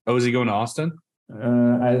 Oh, is he going to Austin?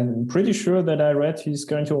 I'm pretty sure that I read he's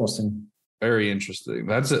going to Austin. Very interesting.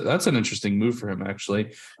 That's an interesting move for him,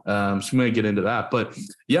 actually. So we may get into that, but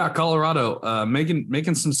yeah, Colorado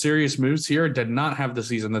making some serious moves here. Did not have the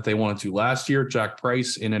season that they wanted to last year. Jack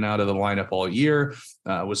Price in and out of the lineup all year,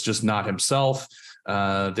 was just not himself.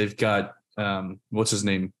 They've got what's his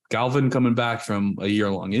name, Galvin, coming back from a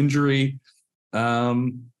year-long injury.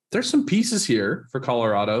 There's some pieces here for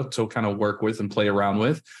Colorado to kind of work with and play around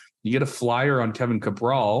with. You get a flyer on Kevin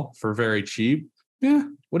Cabral for very cheap. Yeah.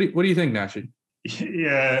 What do you think, Nashi?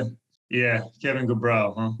 Yeah, Kevin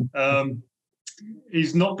Cabral. Huh?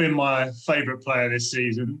 He's not been my favorite player this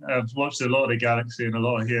season. I've watched a lot of the Galaxy and a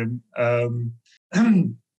lot of him.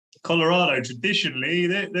 Colorado, traditionally,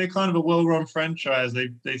 they're kind of a well-run franchise.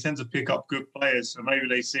 They tend to pick up good players, so maybe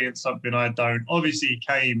they see in something I don't. Obviously,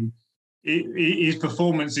 his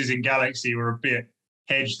performances in Galaxy were a bit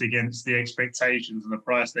hedged against the expectations and the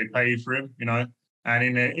price they paid for him, you know. And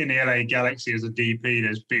in the LA Galaxy as a DP,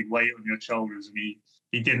 there's big weight on your shoulders, and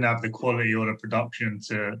he didn't have the quality or the production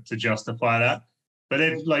to justify that. But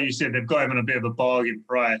like you said, they've got him on a bit of a bargain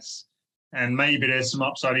price, and maybe there's some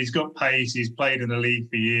upside. He's got pace. He's played in the league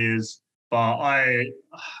for years, but I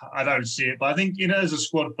don't see it. But I think, you know, as a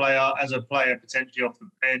squad player, as a player potentially off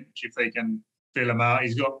the bench, if they can fill him out,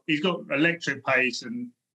 he's got electric pace, and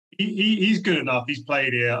he's good enough. He's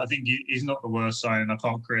played here. I think he's not the worst signing. I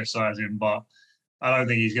can't criticize him, but I don't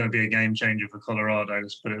think he's going to be a game changer for Colorado.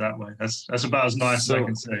 Let's put it that way. That's about as nice as I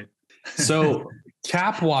can say. So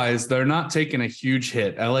cap wise, they're not taking a huge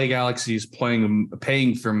hit. LA Galaxy is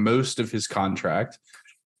paying for most of his contract.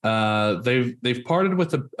 They've parted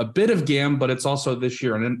with a bit of GAM, but it's also this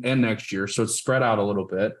year and next year, so it's spread out a little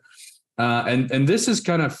bit. And this is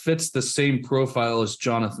kind of fits the same profile as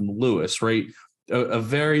Jonathan Lewis, right?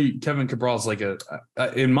 Kevin Cabral's like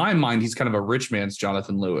in my mind, he's kind of a rich man's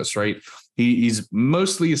Jonathan Lewis, right? He's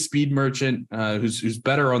mostly a speed merchant who's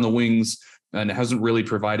better on the wings and hasn't really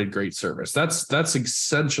provided great service. That's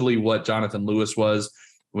essentially what Jonathan Lewis was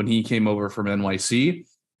when he came over from NYC,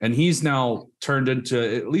 and he's now turned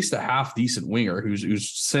into at least a half decent winger who's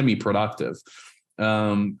semi-productive.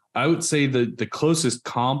 I would say the closest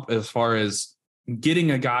comp as far as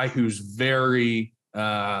getting a guy who was very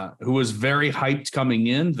hyped coming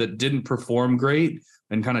in that didn't perform great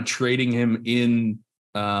and kind of trading him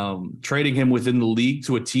within the league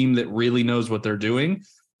to a team that really knows what they're doing.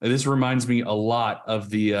 And this reminds me a lot of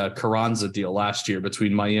the Carranza deal last year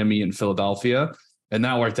between Miami and Philadelphia. And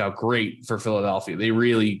that worked out great for Philadelphia. They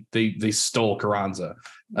really, they stole Carranza.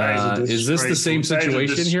 Is this the same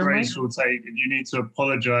situation here, Mike? You need to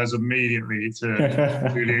apologize immediately to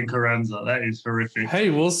Julian Carranza. That is horrific. Hey,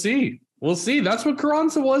 we'll see. That's what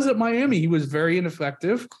Carranza was at Miami. He was very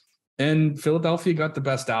ineffective, and Philadelphia got the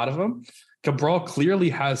best out of him. Cabral clearly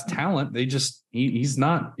has talent. They just he's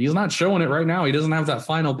not showing it right now. He doesn't have that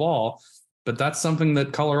final ball. but that's something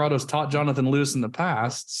that Colorado's taught Jonathan Lewis in the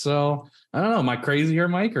past. So I don't know. Am I crazy here,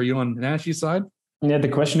 Mike? Are you on Nashi's side? Yeah, the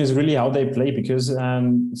question is really how they play, because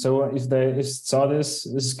so if Sardis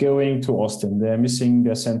is going to Austin, they're missing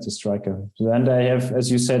their center striker. So then they have,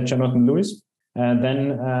 as you said, Jonathan Lewis, and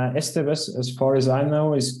then Esteves, as far as I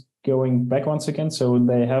know, is going back once again. So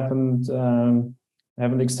they haven't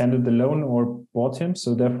extended the loan or bought him.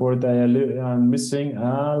 So therefore they are missing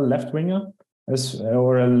a left winger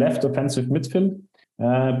or a left offensive midfield,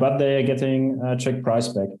 but they are getting Jack Price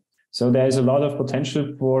back. So there is a lot of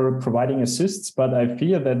potential for providing assists, but I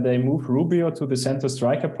fear that they move Rubio to the center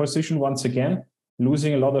striker position once again,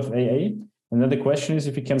 losing a lot of AA. And then the question is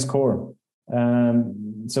if he can score.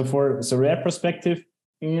 So for a rare perspective,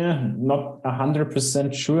 not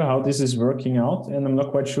 100% sure how this is working out. And I'm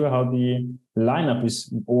not quite sure how the lineup is,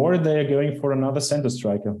 or they're going for another center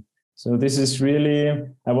striker. So this is really,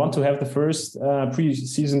 I want to have the first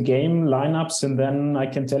preseason game lineups, and then I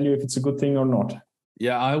can tell you if it's a good thing or not.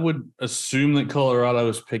 Yeah, I would assume that Colorado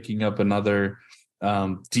is picking up another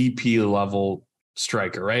DP level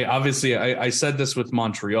striker, right? Obviously, I said this with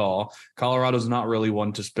Montreal. Colorado's not really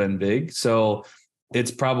one to spend big, so it's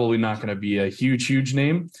probably not going to be a huge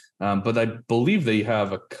name. But I believe they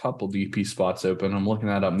have a couple DP spots open. I'm looking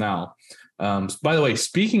that up now. By the way,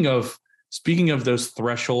 speaking of those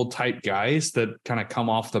threshold type guys that kind of come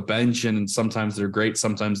off the bench and sometimes they're great,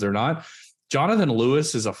 sometimes they're not. Jonathan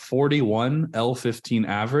Lewis is a 41 L15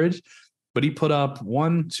 average, but he put up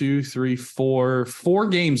 4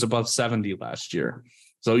 games above 70 last year.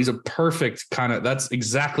 So he's a perfect that's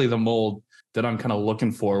exactly the mold that I'm kind of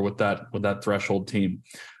looking for with that threshold team.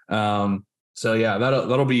 So yeah,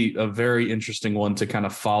 that'll be a very interesting one to kind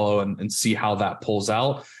of follow and see how that pulls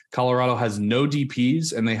out. Colorado has no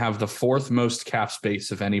DPs, and they have the 4th most cap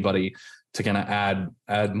space of anybody to kind of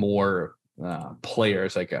add more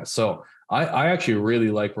players, I guess. So I actually really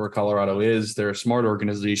like where Colorado is. They're a smart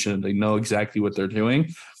organization. They know exactly what they're doing.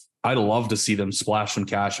 I'd love to see them splash some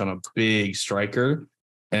cash on a big striker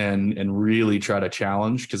and really try to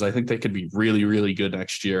challenge, because I think they could be really, really good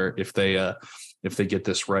next year if they get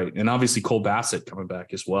this right. And obviously Cole Bassett coming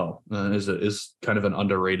back as well is kind of an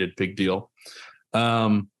underrated big deal.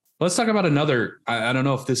 Let's talk about another. I don't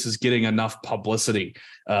know if this is getting enough publicity.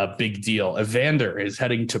 Big deal. Evander is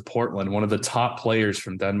heading to Portland, one of the top players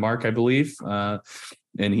from Denmark, I believe.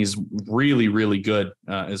 And he's really, really good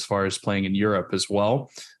as far as playing in Europe as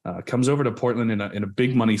well. Comes over to Portland in a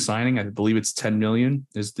big money signing. I believe it's $10 million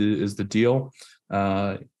is the deal.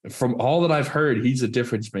 From all that I've heard, he's a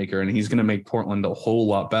difference maker, and he's going to make Portland a whole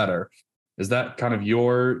lot better. Is that kind of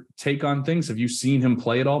your take on things? Have you seen him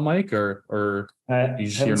play at all, Mike, or I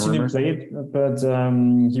haven't seen him play, but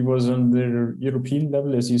he was on the European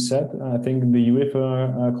level, as you said. I think the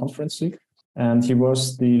UEFA Conference League, and he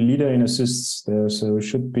was the leader in assists there, so it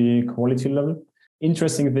should be quality level.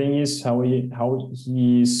 Interesting thing is how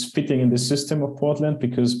he's fitting in the system of Portland,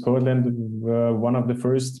 because Portland were one of the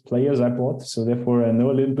first players I bought, so therefore I know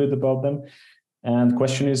a little bit about them. And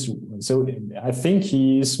question is, so I think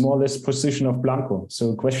he is more or less position of Blanco. So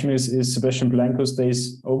the question is Sebastian Blanco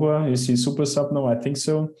stays over? Is he super sub now? I think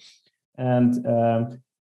so. And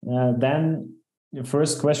then the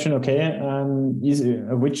first question,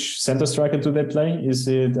 which center striker do they play? Is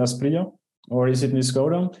it Asprilla or is it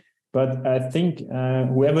Niscoda? But I think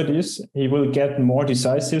whoever it is, he will get more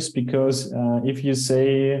decisives, because if you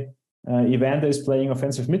say Evander is playing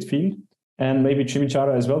offensive midfield, and maybe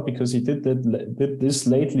Chimichara as well, because he did this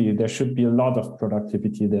lately, there should be a lot of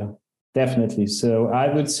productivity there, definitely. So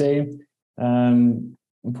I would say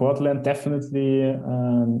Portland definitely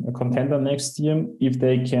a contender next year if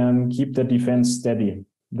they can keep the defense steady.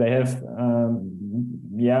 They have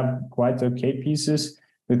quite okay pieces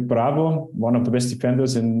with Bravo, one of the best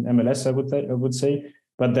defenders in MLS, I would say,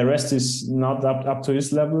 but the rest is not up to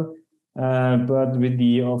his level. But with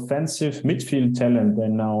the offensive midfield talent they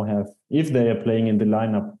now have, if they are playing in the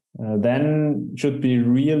lineup, then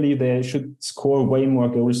they should score way more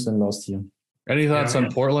goals than last year. Any thoughts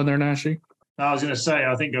on Portland there, Nashi? I was going to say,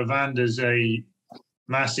 I think Evander's a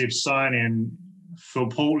massive signing for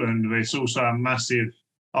Portland, but it's also a massive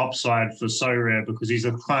upside for Sorare, because he's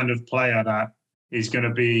a kind of player that is going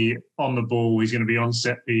to be on the ball, he's going to be on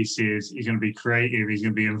set pieces, he's going to be creative, he's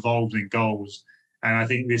going to be involved in goals. And I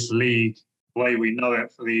think this league, the way we know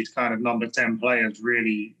it for these kind of number 10 players,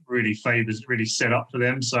 really set up for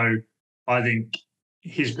them. So I think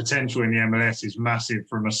his potential in the MLS is massive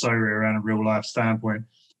from a Sorare and a real life standpoint.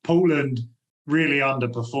 Portland really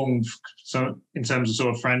underperformed in terms of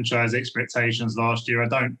sort of franchise expectations last year. I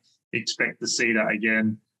don't expect to see that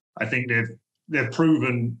again. I think they've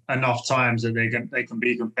proven enough times that they can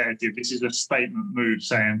be competitive. This is a statement move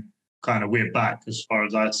saying kind of we're back as far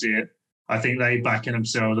as I see it. I think they back in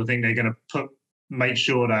themselves. I think they're going to make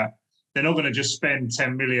sure that they're not going to just spend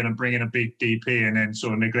 10 million and bring in a big DP and then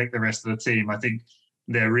sort of neglect the rest of the team. I think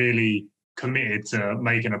they're really committed to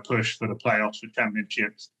making a push for the playoffs for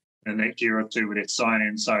championships in the next year or two with its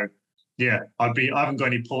signing. So yeah, I haven't got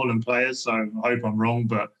any Portland players, so I hope I'm wrong,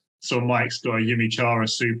 but so Mike's got a Yumi Chara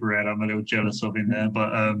super head. I'm a little jealous of him there.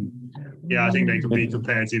 But yeah, I think they could be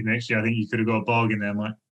competitive next year. I think you could have got a bargain there,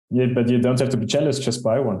 Mike. Yeah, but you don't have to be jealous. Just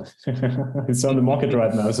buy one. It's on the market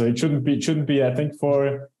right now, so it shouldn't be. I think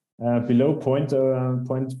for below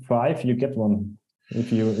 0.5, you get one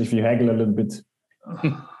if you haggle a little bit.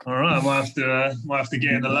 All right, I might have to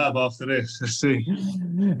get in the lab after this. Let's see.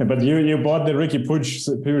 But you bought the Ricky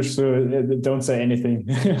Puig, so don't say anything.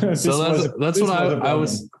 So that's what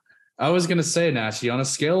I was going to say, Nashi. On a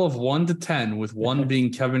scale of 1 to 10, with 1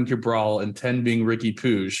 being Kevin Cabral and 10 being Ricky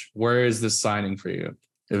Puig, where is this signing for you,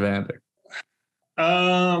 Evander?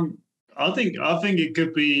 I think it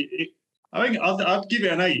could be. I think I'd give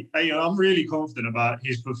it an 8. I'm really confident about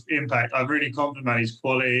his impact. I'm really confident about his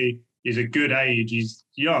quality. He's a good age. He's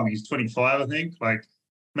young. He's 25, I think. Like,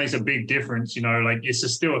 makes a big difference. You know, like it's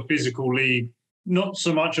still a physical league. Not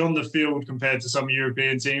so much on the field compared to some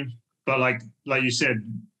European teams, but like you said,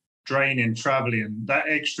 draining, traveling. That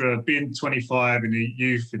extra being 25 in the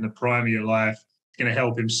youth, in the prime of your life, is going to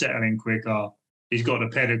help him settle in quicker. He's got the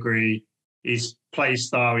pedigree. His play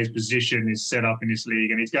style, his position is set up in this league,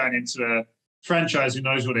 and he's going into a franchise who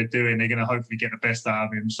knows what they're doing. They're going to hopefully get the best out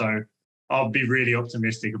of him. So I'll be really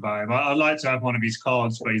optimistic about him. I'd like to have one of his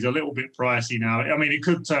cards, but he's a little bit pricey now. I mean, it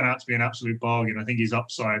could turn out to be an absolute bargain. I think his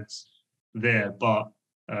upside's there, but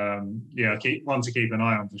yeah, one to keep an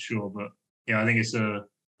eye on for sure. But yeah, I think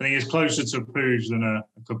it's closer to Puig than a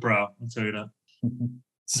Cabral. I'll tell you that.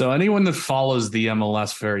 So anyone that follows the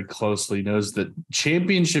MLS very closely knows that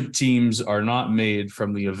championship teams are not made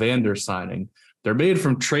from the Evander signing. They're made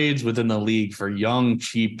from trades within the league for young,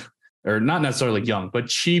 cheap, or not necessarily young, but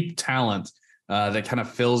cheap talent that kind of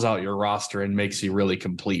fills out your roster and makes you really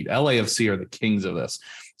complete. LAFC are the kings of this.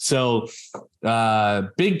 So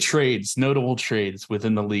big trades, notable trades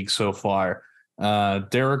within the league so far.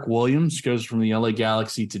 Derek Williams goes from the LA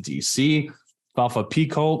Galaxy to DC. Fafa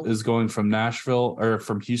Picoult is going from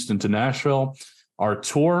Houston to Nashville.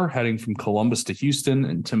 Artur heading from Columbus to Houston,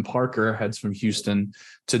 and Tim Parker heads from Houston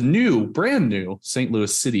to brand new St.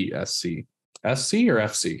 Louis City SC. SC or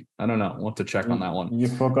FC? I don't know. We'll have to check on that one. You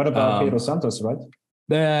forgot about Pedro Santos, right?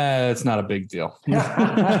 It's not a big deal.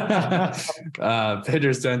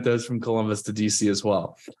 Pedro Santos from Columbus to DC as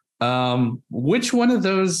well. Which one of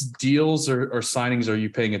those deals or signings are you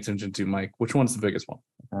paying attention to, Mike? Which one's the biggest one?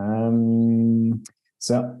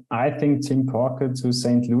 So I think Tim Parker to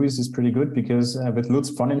St. Louis is pretty good because with Lutz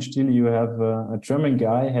Pfannenstiel, you have a German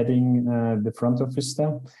guy heading the front office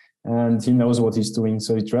there, and he knows what he's doing.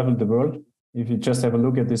 So he traveled the world. If you just have a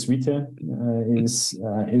look at this Vita, he's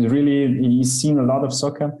seen a lot of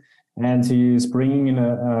soccer, and he's bringing in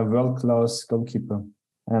a world-class goalkeeper.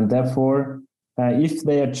 And therefore, if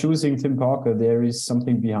they are choosing Tim Parker, there is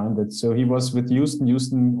something behind it. So he was with Houston.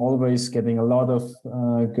 Houston always getting a lot of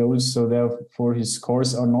goals, so therefore his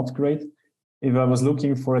scores are not great. If I was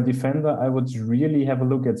looking for a defender, I would really have a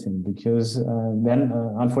look at him because then,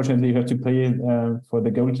 unfortunately, you have to pay for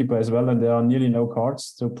the goalkeeper as well, and there are nearly no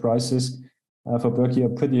cards. So prices for Berkey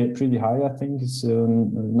are pretty high, I think. It's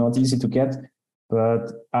not easy to get.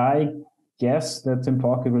 But I guess that Tim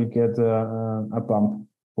Parker will get a bump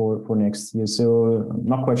for next year. So I'm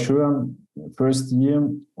not quite sure. First year,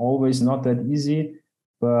 always not that easy.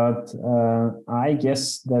 But I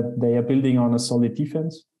guess that they are building on a solid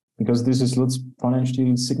defense because this is Lutz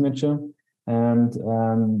Pfannenstiel's signature. And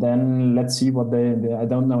then let's see what I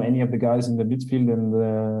don't know any of the guys in the midfield. And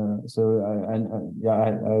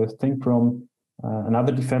I think from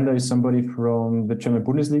another defender is somebody from the German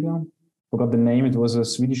Bundesliga. Forgot the name. It was a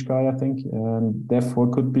Swedish guy, I think, and therefore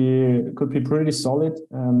could be pretty solid.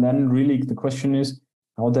 And then really the question is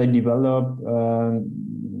how they develop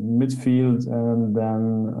midfield and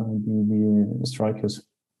then the strikers.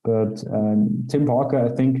 But Tim Parker,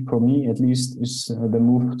 I think for me at least, is the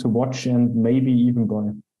move to watch and maybe even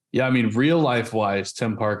buy. Yeah, I mean, real life wise,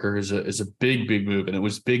 Tim Parker is a big move, and it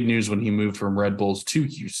was big news when he moved from Red Bulls to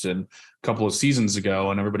Houston a couple of seasons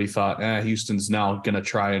ago, and everybody thought, Houston's now gonna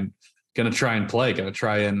try and play, gonna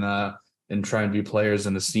try and be players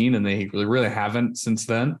in the scene, and they really haven't since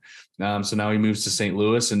then. So now he moves to St.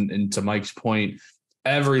 Louis, and to Mike's point,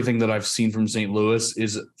 everything that I've seen from St. Louis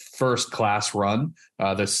is first class run.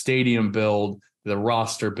 The stadium build, the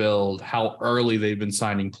roster build, how early they've been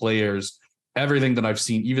signing players, everything that I've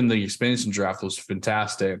seen, even the expansion draft was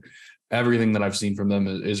fantastic. Everything that I've seen from them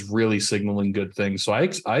is really signaling good things. So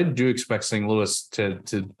I do expect St. Louis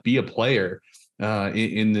to be a player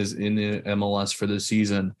in the MLS for this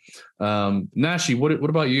season. Nashi, what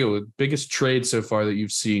about you? Biggest trade so far that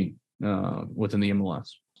you've seen within the MLS?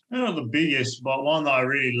 Not the biggest, but one that I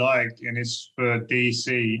really like, and it's for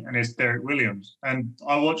DC, and it's Derek Williams. And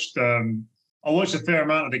I watched a fair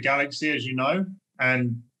amount of the Galaxy, as you know,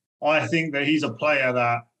 and I think that he's a player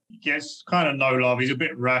that gets kind of no love. He's a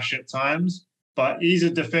bit rash at times, but he's a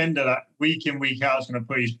defender that week in, week out is going to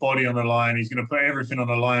put his body on the line. He's going to put everything on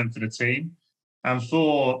the line for the team. And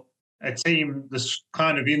for a team that's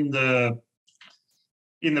kind of in the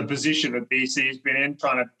position that DC's been in,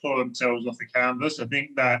 trying to pull themselves off the canvas, I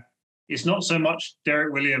think that it's not so much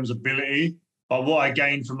Derek Williams' ability, but what I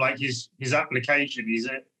gained from like his application.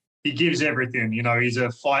 He gives everything. You know, he's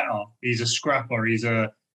a fighter, he's a scrapper, he's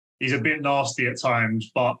a bit nasty at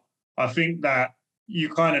times, but I think that you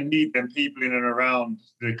kind of need them people in and around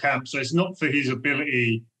the camp. So it's not for his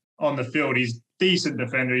ability on the field. He's a decent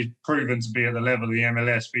defender. He's proven to be at the level of the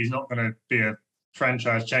MLS, but he's not going to be a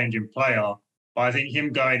franchise-changing player. But I think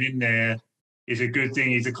him going in there is a good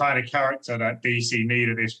thing. He's the kind of character that DC need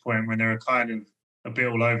at this point when they're kind of a bit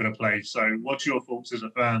all over the place. So what's your thoughts as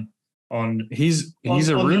a fan on he's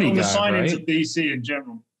a Rooney guy, the signings right? of DC in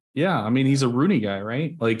general? Yeah, I mean, he's a Rooney guy,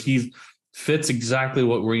 right? Like he fits exactly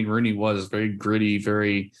what Wayne Rooney was. Very gritty,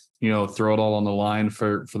 very, throw it all on the line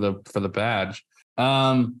for the badge.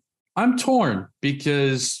 I'm torn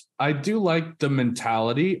because I do like the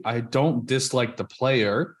mentality. I don't dislike the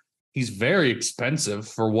player. He's very expensive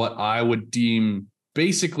for what I would deem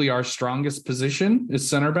basically our strongest position is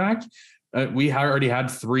center back. We already had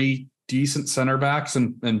 3 decent center backs,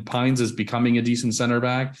 and Pines is becoming a decent center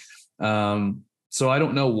back. So I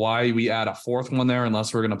don't know why we add a 4th one there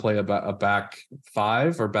unless we're going to play a back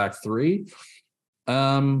 5 or back 3.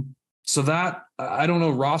 So that, I don't know,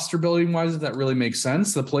 roster building wise, if that really makes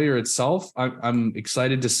sense. The player itself, I'm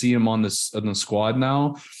excited to see him on the squad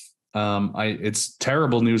now. It's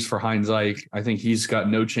terrible news for Heinz Eich. I think he's got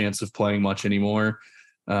no chance of playing much anymore.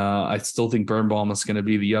 I still think Birnbaum is going to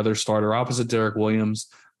be the other starter opposite Derek Williams.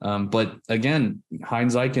 But again,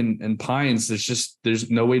 Heinz Eich and Pines, there's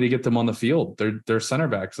no way to get them on the field. They're center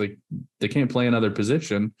backs. Like they can't play another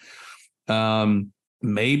position.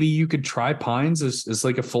 Maybe you could try Pines as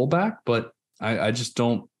like a fullback, but I just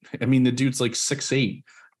don't. I mean, the dude's like 6'8".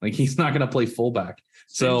 Like he's not going to play fullback.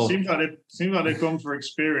 So seems like they've gone for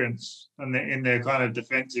experience and in their kind of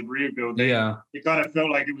defensive rebuild. It kind of felt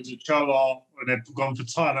like it was a Cholo, and they've gone for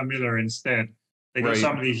Tyler Miller instead. They got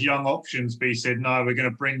some of these young options, but he said, no, we're going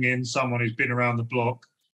to bring in someone who's been around the block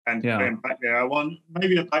and put him back there.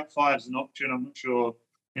 Maybe a back 5 is an option. I'm not sure.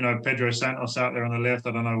 Pedro Santos out there on the left.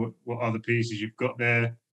 I don't know what other pieces you've got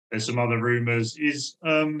there. There's some other rumors.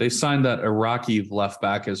 They signed that Iraqi left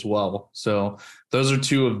back as well. So those are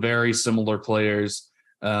 2 very similar players.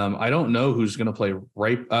 I don't know who's going to play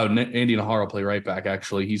right. Oh, Andy Nahara will play right back.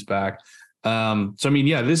 Actually, he's back. So I mean,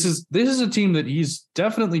 yeah, this is a team that he's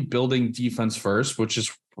definitely building defense first, which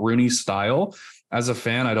is Rooney's style. As a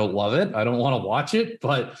fan, I don't love it. I don't want to watch it,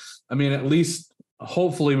 but I mean, at least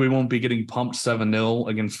hopefully we won't be getting pumped 7-0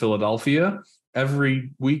 against Philadelphia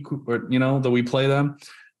every week, that we play them.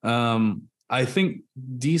 I think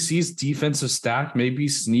DC's defensive stack may be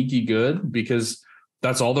sneaky good because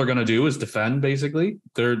that's all they're going to do is defend. Basically,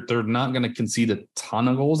 they're not going to concede a ton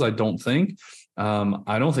of goals. I don't think.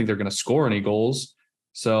 I don't think they're going to score any goals.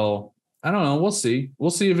 So I don't know. We'll see.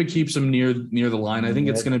 We'll see if it keeps them near the line. I think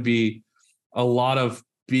it's going to be a lot of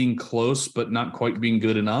being close, but not quite being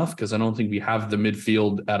good enough because I don't think we have the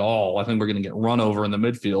midfield at all. I think we're going to get run over in the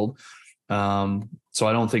midfield. So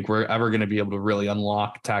I don't think we're ever going to be able to really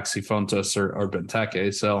unlock Taxi Fontes or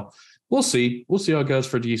Benteke. So we'll see. We'll see how it goes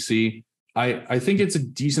for DC. I think it's a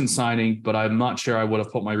decent signing, but I'm not sure I would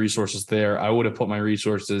have put my resources there. I would have put my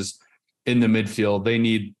resources in the midfield. They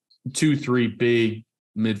need 2-3 big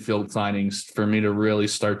midfield signings for me to really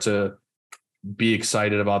start to be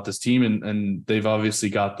excited about this team. And they've obviously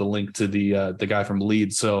got the link to the guy from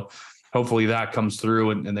Leeds. So hopefully that comes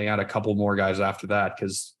through and they add a couple more guys after that,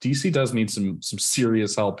 because DC does need some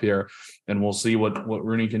serious help here. And we'll see what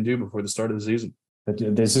Rooney can do before the start of the season.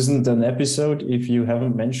 But this isn't an episode if you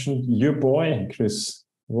haven't mentioned your boy, Chris.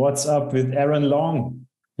 What's up with Aaron Long?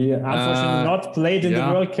 He unfortunately not played in the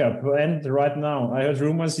World Cup. And right now, I heard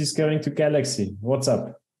rumors he's going to Galaxy. What's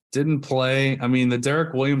up? Didn't play. I mean, the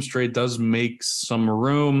Derek Williams trade does make some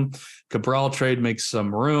room. Cabral trade makes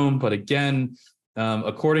some room. But again,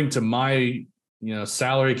 according to my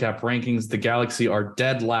salary cap rankings, the Galaxy are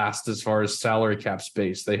dead last as far as salary cap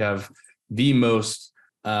space. They have the most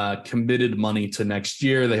committed money to next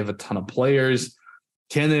year. They have a ton of players.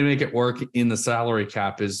 Can they make it work in the salary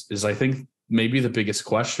cap is I think maybe the biggest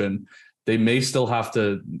question. They may still have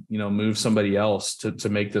to, move somebody else to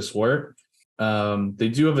make this work. They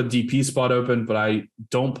do have a DP spot open, but I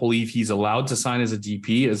don't believe he's allowed to sign as a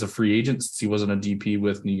DP as a free agent since he wasn't a DP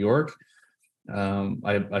with New York.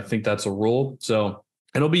 I think that's a rule. So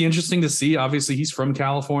it'll be interesting to see. Obviously, he's from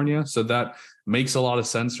California, so that makes a lot of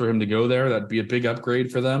sense for him to go there. That'd be a big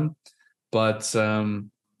upgrade for them. But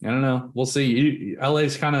I don't know. We'll see.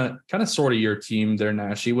 LA's kind of sort of your team there,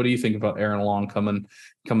 Nashi. What do you think about Aaron Long coming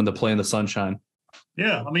to play in the Sunshine?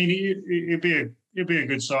 Yeah, I mean, it'd be a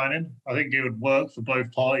good signing. I think it would work for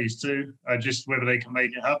both parties too. Just whether they can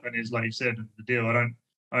make it happen is, like you said, the deal. I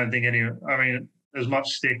don't think as much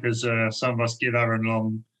stick as some of us give Aaron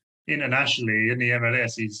Long internationally in the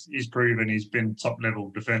MLS, he's proven he's been top level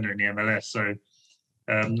defender in the MLS. So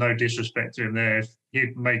no disrespect to him there. If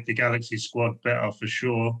he'd make the Galaxy squad better for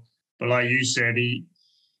sure. But like you said, he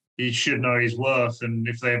should know his worth. And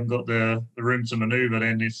if they haven't got the room to maneuver,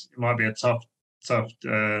 then it might be a tough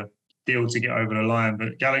deal to get over the line.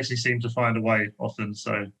 But Galaxy seem to find a way often.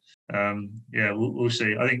 So we'll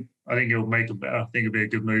see. I think it'll make it better. I think it'll be a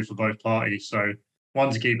good move for both parties. So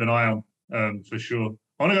one to keep an eye on for sure.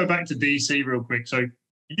 I want to go back to DC real quick. So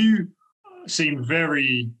you seem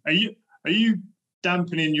very. Are you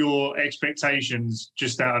dampening your expectations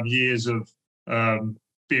just out of years of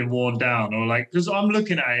being worn down, or because I'm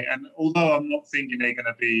looking at it, and although I'm not thinking they're going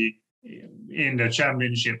to be in the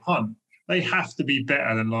championship hunt, they have to be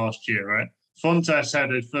better than last year, right? Fontas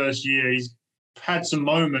had his first year. He's had some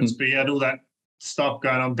moments, but he had all that stuff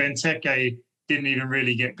going on. Benteke didn't even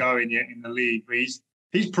really get going yet in the league, but he's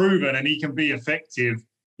proven and he can be effective.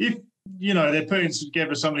 If, they're putting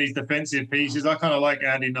together some of these defensive pieces, I kind of like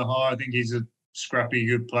Andy Nahar. I think he's a scrappy,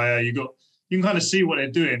 good player. You can kind of see what they're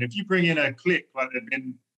doing. If you bring in a click like they've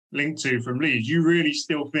been linked to from Leeds, you really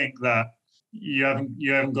still think that you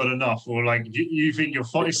haven't got enough, or you think you're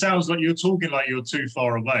far. It sounds like you're talking like you're too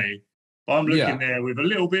far away. But I'm looking there with a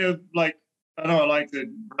little bit of I know I like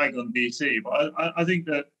to rag on DC, but I think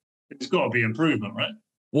that it's got to be improvement, right?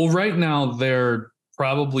 Well, right now they're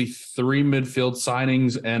probably 3 midfield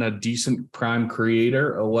signings and a decent prime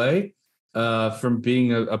creator away from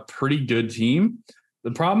being a pretty good team.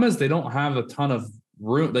 The problem is they don't have a ton of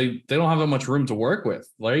room. They don't have that much room to work with,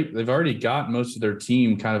 right? They've already got most of their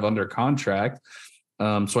team kind of under contract.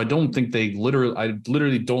 So I don't think I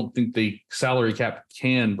literally don't think the salary cap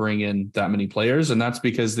can bring in that many players. And that's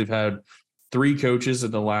because they've had 3 coaches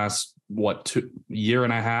in the last, year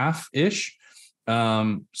and a half-ish.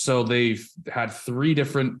 So they've had 3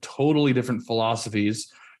 totally different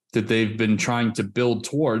philosophies that they've been trying to build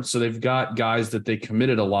towards. So they've got guys that they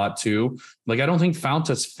committed a lot to. I don't think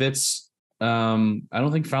Fountas fits. I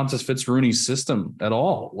don't think Fountas fits Rooney's system at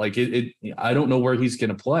all. I don't know where he's going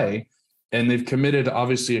to play, and they've committed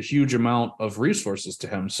obviously a huge amount of resources to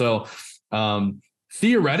him. So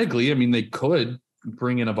theoretically, they could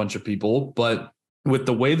bring in a bunch of people, but with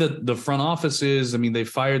the way that the front office is, they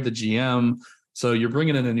fired the GM. So you're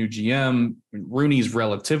bringing in a new GM. Rooney's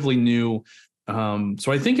relatively new.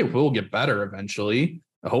 So I think it will get better eventually.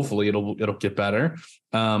 Hopefully it'll get better.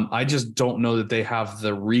 I just don't know that they have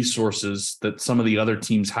the resources that some of the other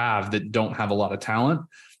teams have that don't have a lot of talent.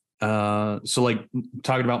 So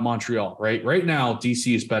talking about Montreal, right? Right now,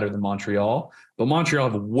 DC is better than Montreal, but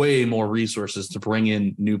Montreal have way more resources to bring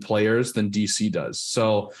in new players than DC does.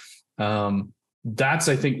 So that's,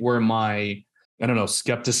 I think, where my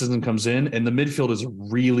skepticism comes in. And the midfield is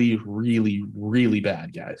really, really, really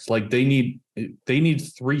bad, guys. They need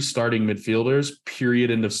 3 starting midfielders, period,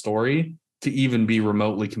 end of story, to even be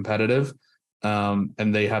remotely competitive.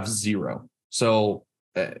 And they have 0. So,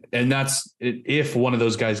 and that's if one of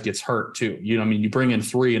those guys gets hurt too. You bring in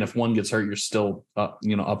 3, and if one gets hurt, you're still up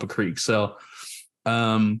a creek. So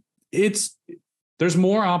there's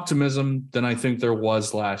more optimism than I think there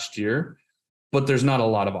was last year, but there's not a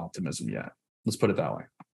lot of optimism yet. Let's put it that way.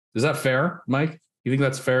 Is that fair, Mike? You think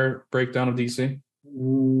that's a fair breakdown of DC?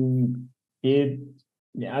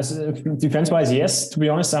 Defense-wise, yes. To be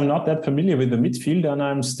honest, I'm not that familiar with the midfield, and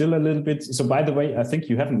I'm still a little bit. So, by the way, I think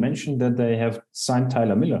you haven't mentioned that they have signed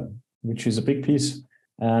Tyler Miller, which is a big piece.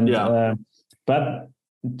 And I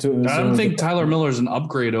don't think Tyler Miller is an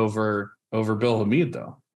upgrade over Bill Hamid,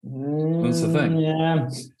 though. That's the thing. Yeah,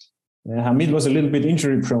 Hamid was a little bit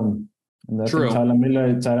injury prone. And I think Tyler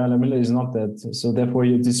Miller is not that. So therefore,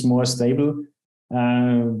 it is more stable.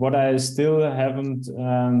 What I still haven't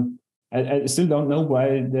I still don't know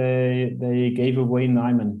why they gave away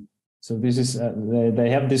Nyman. So this is they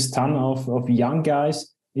have this ton of young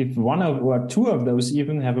guys. If one or two of those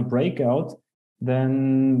even have a breakout,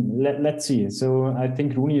 then let's see. So I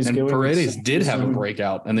think Rooney is going. Paredes did have a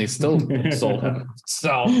breakout, and they still sold him.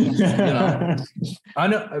 So I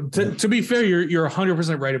know. To be fair, you're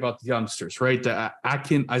 100% right about the youngsters, right? The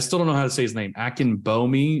I still don't know how to say his name.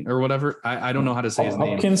 Akinbomi or whatever. I don't know how to say his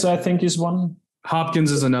name. Hopkins, I think, is one.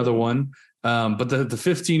 Hopkins is another one. But the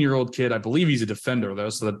 15-year-old kid, I believe he's a defender, though.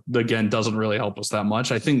 So that, again, doesn't really help us that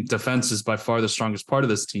much. I think defense is by far the strongest part of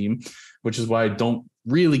this team, which is why I don't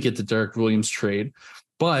really get the Derek Williams trade.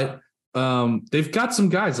 But they've got some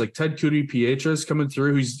guys like Ted Pietra coming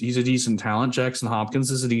through. He's a decent talent. Jackson Hopkins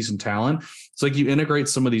is a decent talent. It's like you integrate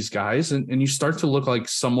some of these guys and you start to look like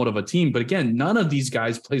somewhat of a team. But again, none of these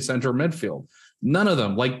guys play center midfield. None of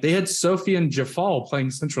them. Like they had Sofian Jafal playing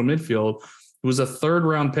central midfield, who was a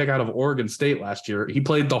third-round pick out of Oregon State last year. He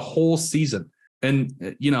played the whole season.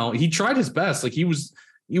 And, he tried his best. Like he was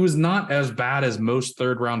not as bad as most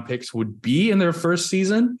third-round picks would be in their first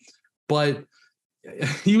season, but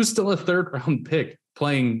he was still a third-round pick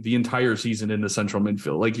playing the entire season in the central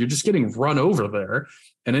midfield. Like you're just getting run over there.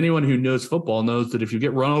 And anyone who knows football knows that if you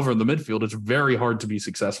get run over in the midfield, it's very hard to be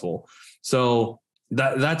successful. So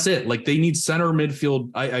that's it. Like they need center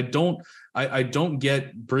midfield. I don't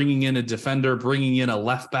get bringing in a defender, bringing in a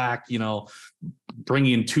left back,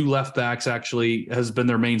 bringing in two left backs actually has been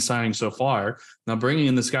their main signing so far. Now bringing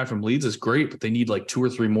in this guy from Leeds is great, but they need like 2 or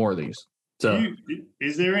 3 more of these. So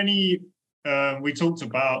is there any, we talked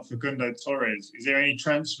about Facundo Torres, is there any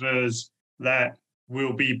transfers that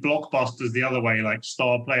will be blockbusters the other way, like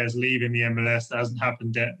star players leaving the MLS that hasn't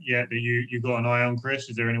happened yet that you got an eye on, Chris?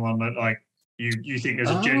 Is there anyone that like, you think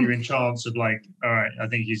there's a genuine chance of like, all right, I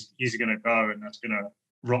think he's going to go and that's going to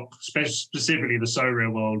rock, specifically the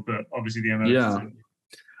so-real world, but obviously the MLS. Yeah.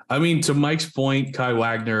 I mean, to Mike's point, Kai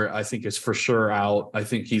Wagner, I think is for sure out. I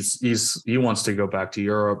think he wants to go back to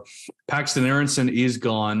Europe. Paxton Aronson is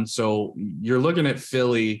gone. So you're looking at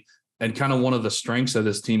Philly, and kind of one of the strengths of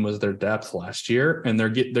this team was their depth last year. And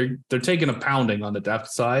they're taking a pounding on the depth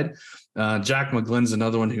side. Jack McGlynn's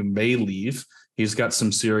another one who may leave. He's got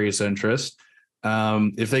some serious interest.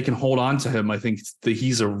 If they can hold on to him, I think that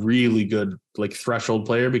he's a really good like threshold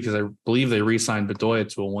player, because I believe they re-signed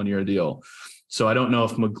Bedoya to a 1-year deal. So I don't know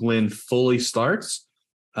if McGlynn fully starts,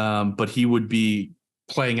 but he would be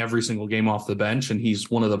playing every single game off the bench, and he's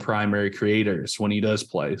one of the primary creators when he does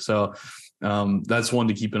play. So that's one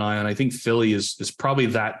to keep an eye on. I think Philly is probably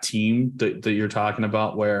that team that you're talking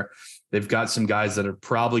about, where they've got some guys that are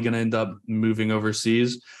probably going to end up moving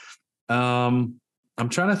overseas. I'm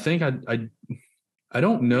trying to think. I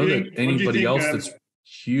don't know that anybody else that's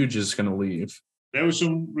huge is going to leave. There were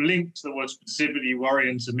some links that were specifically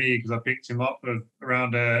worrying to me because I picked him up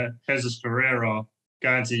around Jesus Ferreira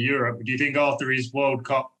going to Europe. Do you think after his World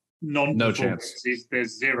Cup no chance?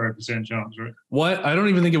 There's 0% chance, right? What? I don't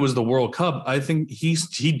even think it was the World Cup. I think he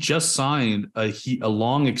just signed a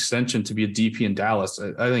long extension to be a DP in Dallas.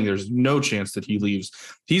 I think there's no chance that he leaves.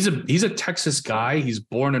 He's a Texas guy. He's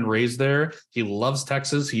born and raised there. He loves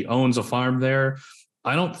Texas. He owns a farm there.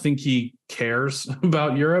 I don't think he cares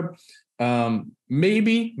about Europe.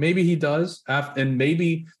 Maybe he does. And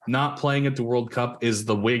maybe not playing at the World Cup is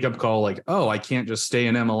the wake-up call, like, oh, I can't just stay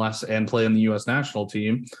in MLS and play in the U.S. national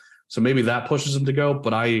team. So maybe that pushes him to go.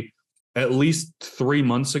 But at least 3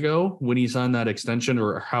 months ago when he signed that extension,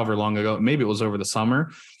 or however long ago, maybe it was over the summer,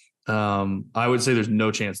 I would say there's no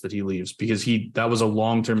chance that he leaves, because that was a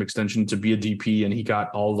long-term extension to be a DP, and he got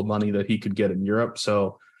all the money that he could get in Europe.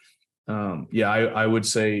 So I would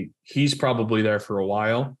say he's probably there for a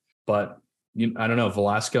while, but I don't know.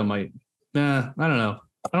 Velasco might. I don't know.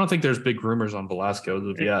 I don't think there's big rumors on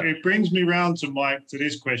Velasco yet. It brings me round to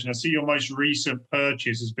this question. I see your most recent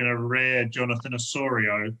purchase has been a rare Jonathan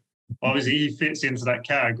Osorio. Obviously, he fits into that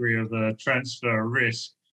category of transfer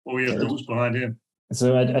risk. What were your thoughts behind him?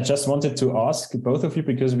 So I just wanted to ask both of you,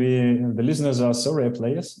 because the listeners are Sorare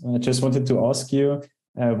players. I just wanted to ask you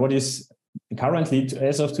what is currently,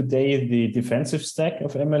 as of today, the defensive stack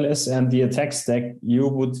of MLS and the attack stack you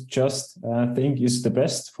would just think is the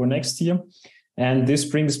best for next year. And this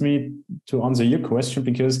brings me to answer your question,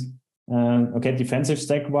 because defensive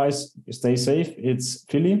stack wise, stay safe. It's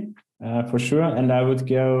Philly for sure, and I would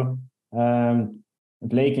go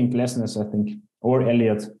Blake and Glesnes, I think, or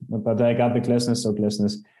Elliott, but I got the Glesnes, so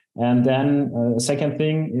Glesnes. And then second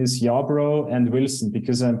thing is Yarbrough and Wilson,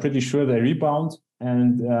 because I'm pretty sure they rebound,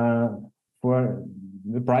 and for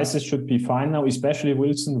the prices should be fine now, especially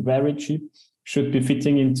Wilson, very cheap, should be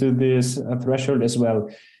fitting into this threshold as well.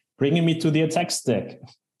 Bringing me to the attack stack.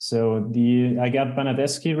 So I got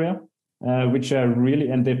Bernadeschi rare, which are really,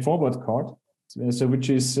 and the forward card, so which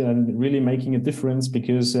is really making a difference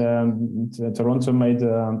because Toronto made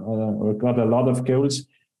or got a lot of goals.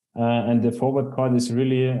 And the forward card is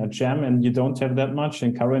really a gem, and you don't have that much.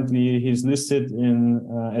 And currently, he's listed in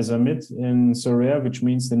as a mid in Sorare, which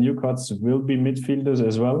means the new cards will be midfielders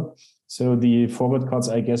as well. So the forward cards,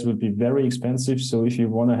 I guess, will be very expensive. So if you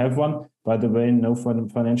want to have one, by the way, no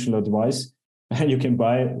financial advice, you can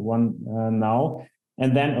buy one now.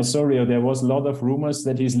 And then Osorio, there was a lot of rumors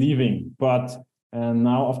that he's leaving, but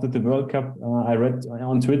now after the World Cup, I read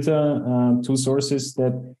on Twitter two sources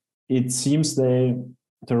that it seems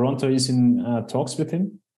Toronto is in talks with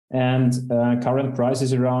him, and current price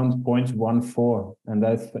is around 0.14.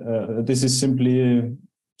 And this is simply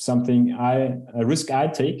something a risk I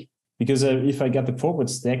take, because if I get the forward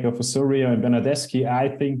stack of Osorio and Bernadeschi,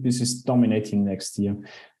 I think this is dominating next year.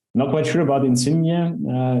 Not quite sure about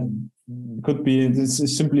Insigne. Could be this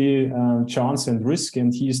is simply chance and risk,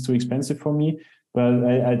 and he is too expensive for me. But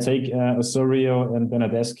I take Osorio and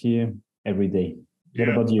Bernadeschi every day. What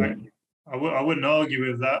about you? I wouldn't argue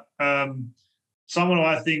with that. Someone who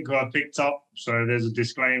I think I picked up, so there's a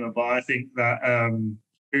disclaimer, but I think that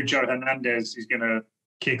Cucho Hernandez is going to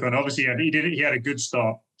kick on. Obviously, he had a good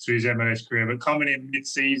start to his MLS career, but coming in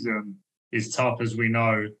mid-season is tough, as we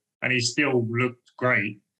know, and he still looked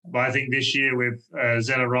great. But I think this year with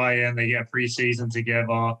Zella Ryan, they get a pre-season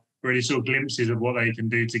together, really saw glimpses of what they can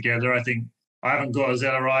do together. I think I haven't got a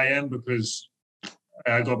Zella Ryan because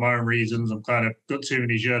I got my own reasons. I've kind of got too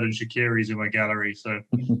many Xherdan Shaqiris in my gallery. So,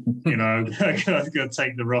 I've got to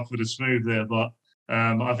take the rough with the smooth there. But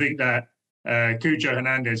I think that Cucho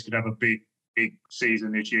Hernandez could have a big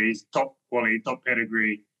season this year. He's top quality, top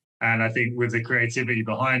pedigree. And I think with the creativity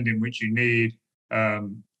behind him, which you need,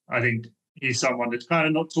 I think he's someone that's kind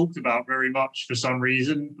of not talked about very much for some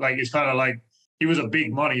reason. Like, it's kind of like he was a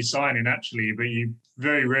big money signing, actually, but you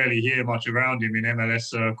very rarely hear much around him in MLS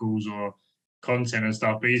circles or content and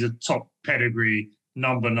stuff. But he's a top pedigree,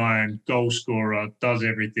 number 9, goal scorer, does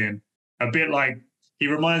everything. A bit like, he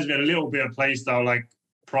reminds me a little bit of play style like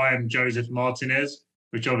prime Joseph Martinez,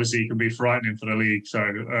 which obviously can be frightening for the league.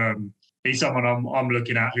 So he's someone I'm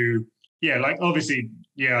looking at who, obviously,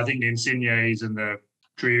 I think the Insignes and the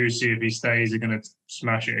Driussi, if he stays, are going to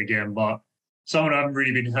smash it again. But someone I haven't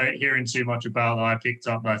really been hearing too much about that I picked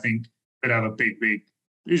up that I think could have a big,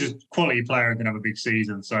 he's a quality player and can have a big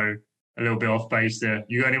season. So a little bit off base there.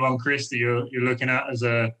 You got anyone, Chris, that you're looking at as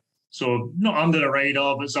a sort of not under the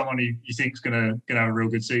radar, but someone you think is going to have a real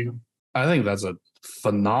good season? I think that's a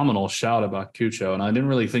phenomenal shout about Cucho. And I didn't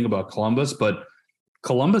really think about Columbus, but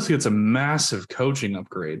Columbus gets a massive coaching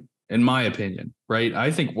upgrade, in my opinion, right?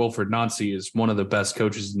 I think Wilfred Nancy is one of the best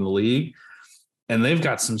coaches in the league, and they've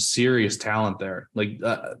got some serious talent there. Like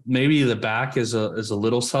maybe the back is a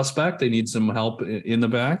little suspect. They need some help in the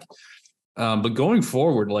back. But going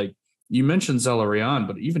forward, like you mentioned Zelarayan,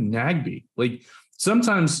 but even Nagbe, like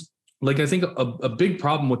sometimes, like I think a big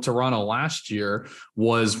problem with Toronto last year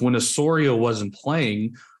was when Osorio wasn't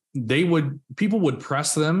playing, people would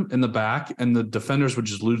press them in the back and the defenders would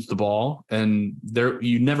just lose the ball, and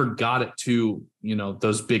you never got it to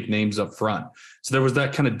those big names up front. So there was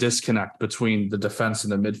that kind of disconnect between the defense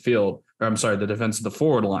and the midfield, the defense and the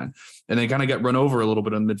forward line, and they kind of got run over a little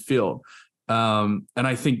bit in midfield. And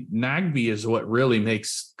I think Nagbe is what really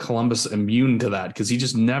makes Columbus immune to that, because he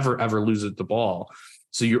just never ever loses the ball.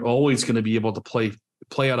 So you're always going to be able to play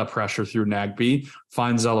out of pressure through Nagbe,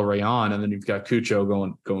 find Zelarayan, and then you've got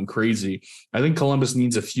Cucho going crazy. I think Columbus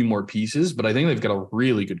needs a few more pieces, but I think they've got a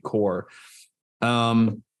really good core.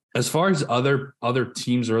 As far as other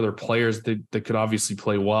teams or other players that could obviously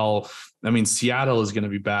play well, I mean, Seattle is going to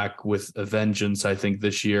be back with a vengeance, I think,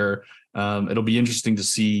 this year. It'll be interesting to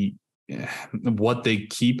see what they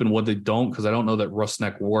keep and what they don't, because I don't know that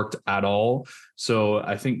Rusnak worked at all. So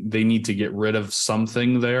I think they need to get rid of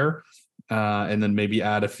something there. And then maybe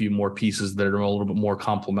add a few more pieces that are a little bit more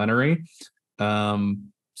complementary.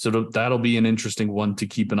 So that'll be an interesting one to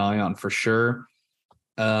keep an eye on for sure.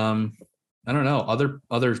 I don't know,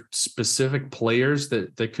 other specific players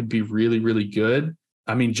that could be really, really good.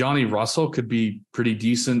 I mean, Johnny Russell could be pretty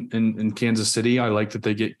decent in Kansas City. I like that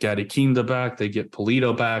they get Gadi Kinda back. They get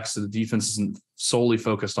Polito back, so the defense isn't solely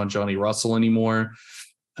focused on Johnny Russell anymore.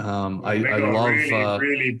 I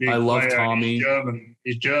love Tommy.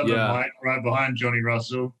 He's German, right behind Johnny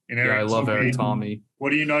Russell. I love Eric Tommy. What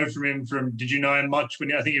do you know from him? Did you know him much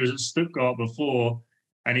when I think he was at Stuttgart before,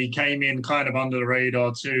 and he came in kind of under the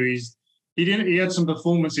radar too. He had some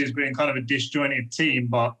performances, but in kind of a disjointed team.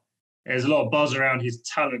 But there's a lot of buzz around his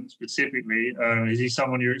talent specifically. Is he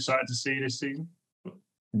someone you're excited to see this season?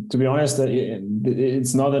 to be honest,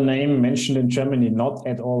 it's not a name mentioned in Germany, not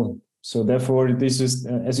at all. So therefore, this is,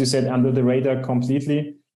 as you said, under the radar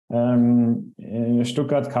completely.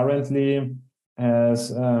 Stuttgart currently has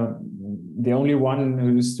the only one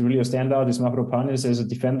who's really a standout is Mavropanis as a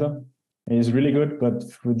defender. He's really good,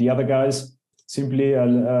 but for the other guys, simply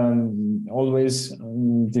always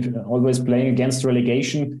playing against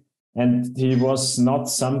relegation. And he was not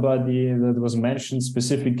somebody that was mentioned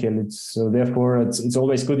specifically. So therefore, it's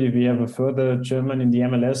always good if we have a further German in the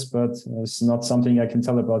MLS, but it's not something I can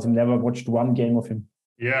tell about him. Never watched one game of him.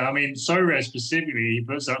 Yeah, I mean, Sorare specifically, he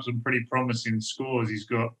puts up some pretty promising scores. He's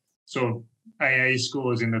got sort of AA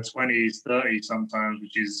scores in the 20s, 30s sometimes,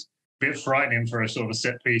 which is a bit frightening for a sort of a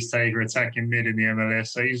set-piece taker attacking mid in the MLS.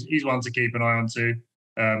 So he's one to keep an eye on too.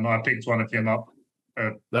 I picked one of him up.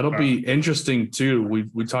 That'll be interesting too.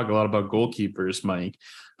 We talk a lot about goalkeepers, Mike.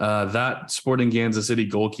 That Sporting Kansas City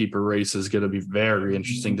goalkeeper race is going to be very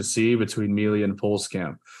interesting to see between Mealy and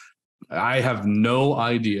Polskamp. I have no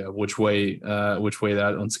idea which way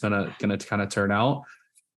that one's gonna kind of turn out.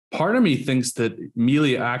 Part of me thinks that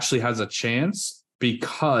Mealy actually has a chance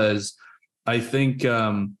because I think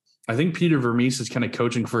Peter Vermees is kind of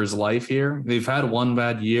coaching for his life here. They've had one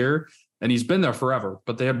bad year, and he's been there forever,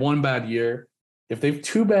 but they had one bad year. If they have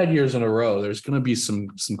 2 bad years in a row, there's going to be some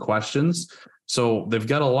questions. So they've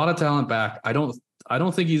got a lot of talent back. I don't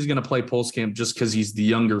think he's going to play Polskamp just because he's the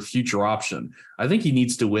younger future option. I think he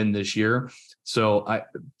needs to win this year. So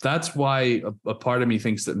that's why a part of me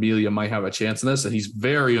thinks that Melia might have a chance in this, and he's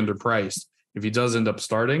very underpriced. If he does end up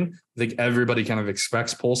starting, I think everybody kind of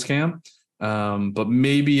expects Polskamp. But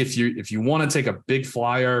maybe if you want to take a big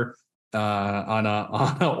flyer on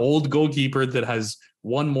an old goalkeeper that has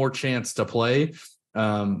one more chance to play,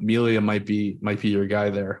 Melia might be your guy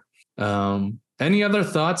there. Any other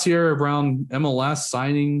thoughts here around MLS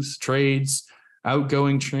signings, trades,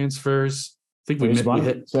 outgoing transfers? I think there's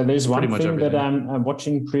one thing that I'm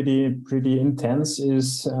watching pretty intense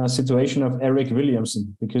is a situation of Eric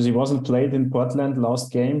Williamson, because he wasn't played in Portland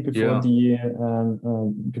last game before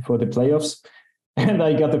the playoffs. And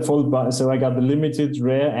I got I got the limited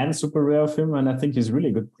rare and super rare of him, and I think he's a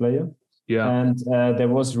really good player. Yeah. And there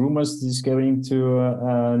was rumors he's going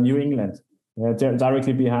to New England,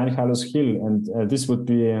 directly behind Carlos Gil, and this would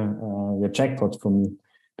be a jackpot for me,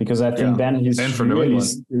 because I think then he's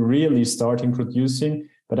really starting producing.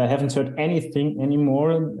 But I haven't heard anything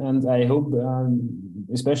anymore, and I hope,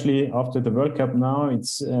 especially after the World Cup now,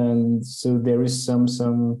 so there is some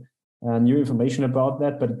new information about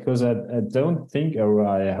that. But because I don't think, or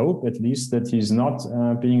I hope at least, that he's not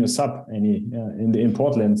being a sub in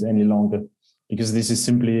Portland any longer, because this is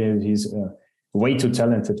simply he's way too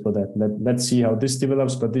talented for that. Let's see how this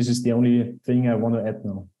develops, but this is the only thing I want to add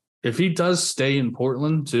now. If he does stay in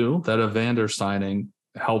Portland too, that Evander signing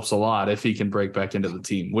helps a lot if he can break back into the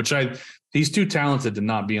team, which he's too talented to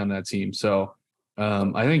not be on that team. So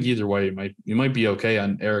I think either way, you might be okay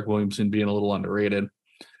on Eric Williamson being a little underrated.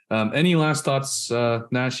 Any last thoughts,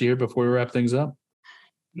 Nash, here before we wrap things up?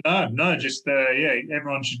 No, just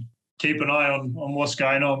everyone should keep an eye on what's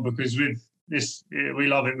going on, because with this, we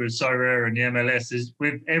love it with Sorare and the MLS. Is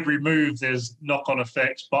with every move, there's knock-on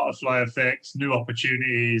effects, butterfly effects, new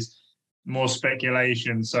opportunities, more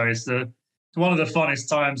speculation. So it's one of the funnest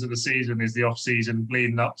times of the season is the off-season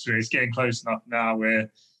leading up to it. It's getting close enough now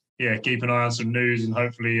where, keep an eye on some news, and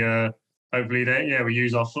hopefully we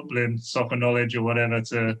use our footballing soccer knowledge or whatever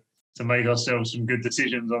to make ourselves some good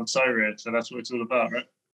decisions on Sorare. So that's what it's all about, right?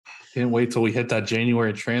 Can't wait till we hit that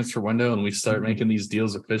January transfer window and we start making these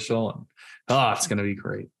deals official. And it's going to be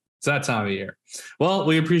great. It's that time of year. Well,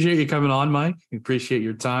 we appreciate you coming on, Mike. We appreciate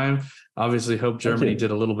your time. Obviously, hope Germany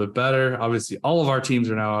did a little bit better. Obviously, all of our teams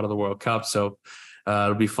are now out of the World Cup, so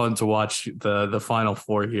it'll be fun to watch the Final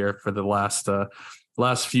Four here for the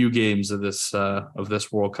last few games of this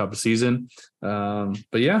World Cup season.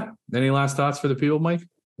 But any last thoughts for the people, Mike?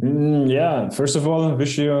 First of all,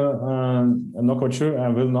 wish you I'm not quite sure. I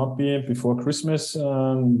will not be before Christmas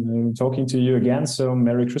talking to you again. So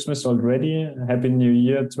Merry Christmas already. Happy New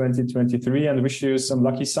Year 2023, and wish you some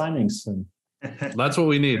lucky signings. That's what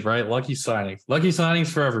we need, right? Lucky signings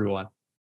for everyone.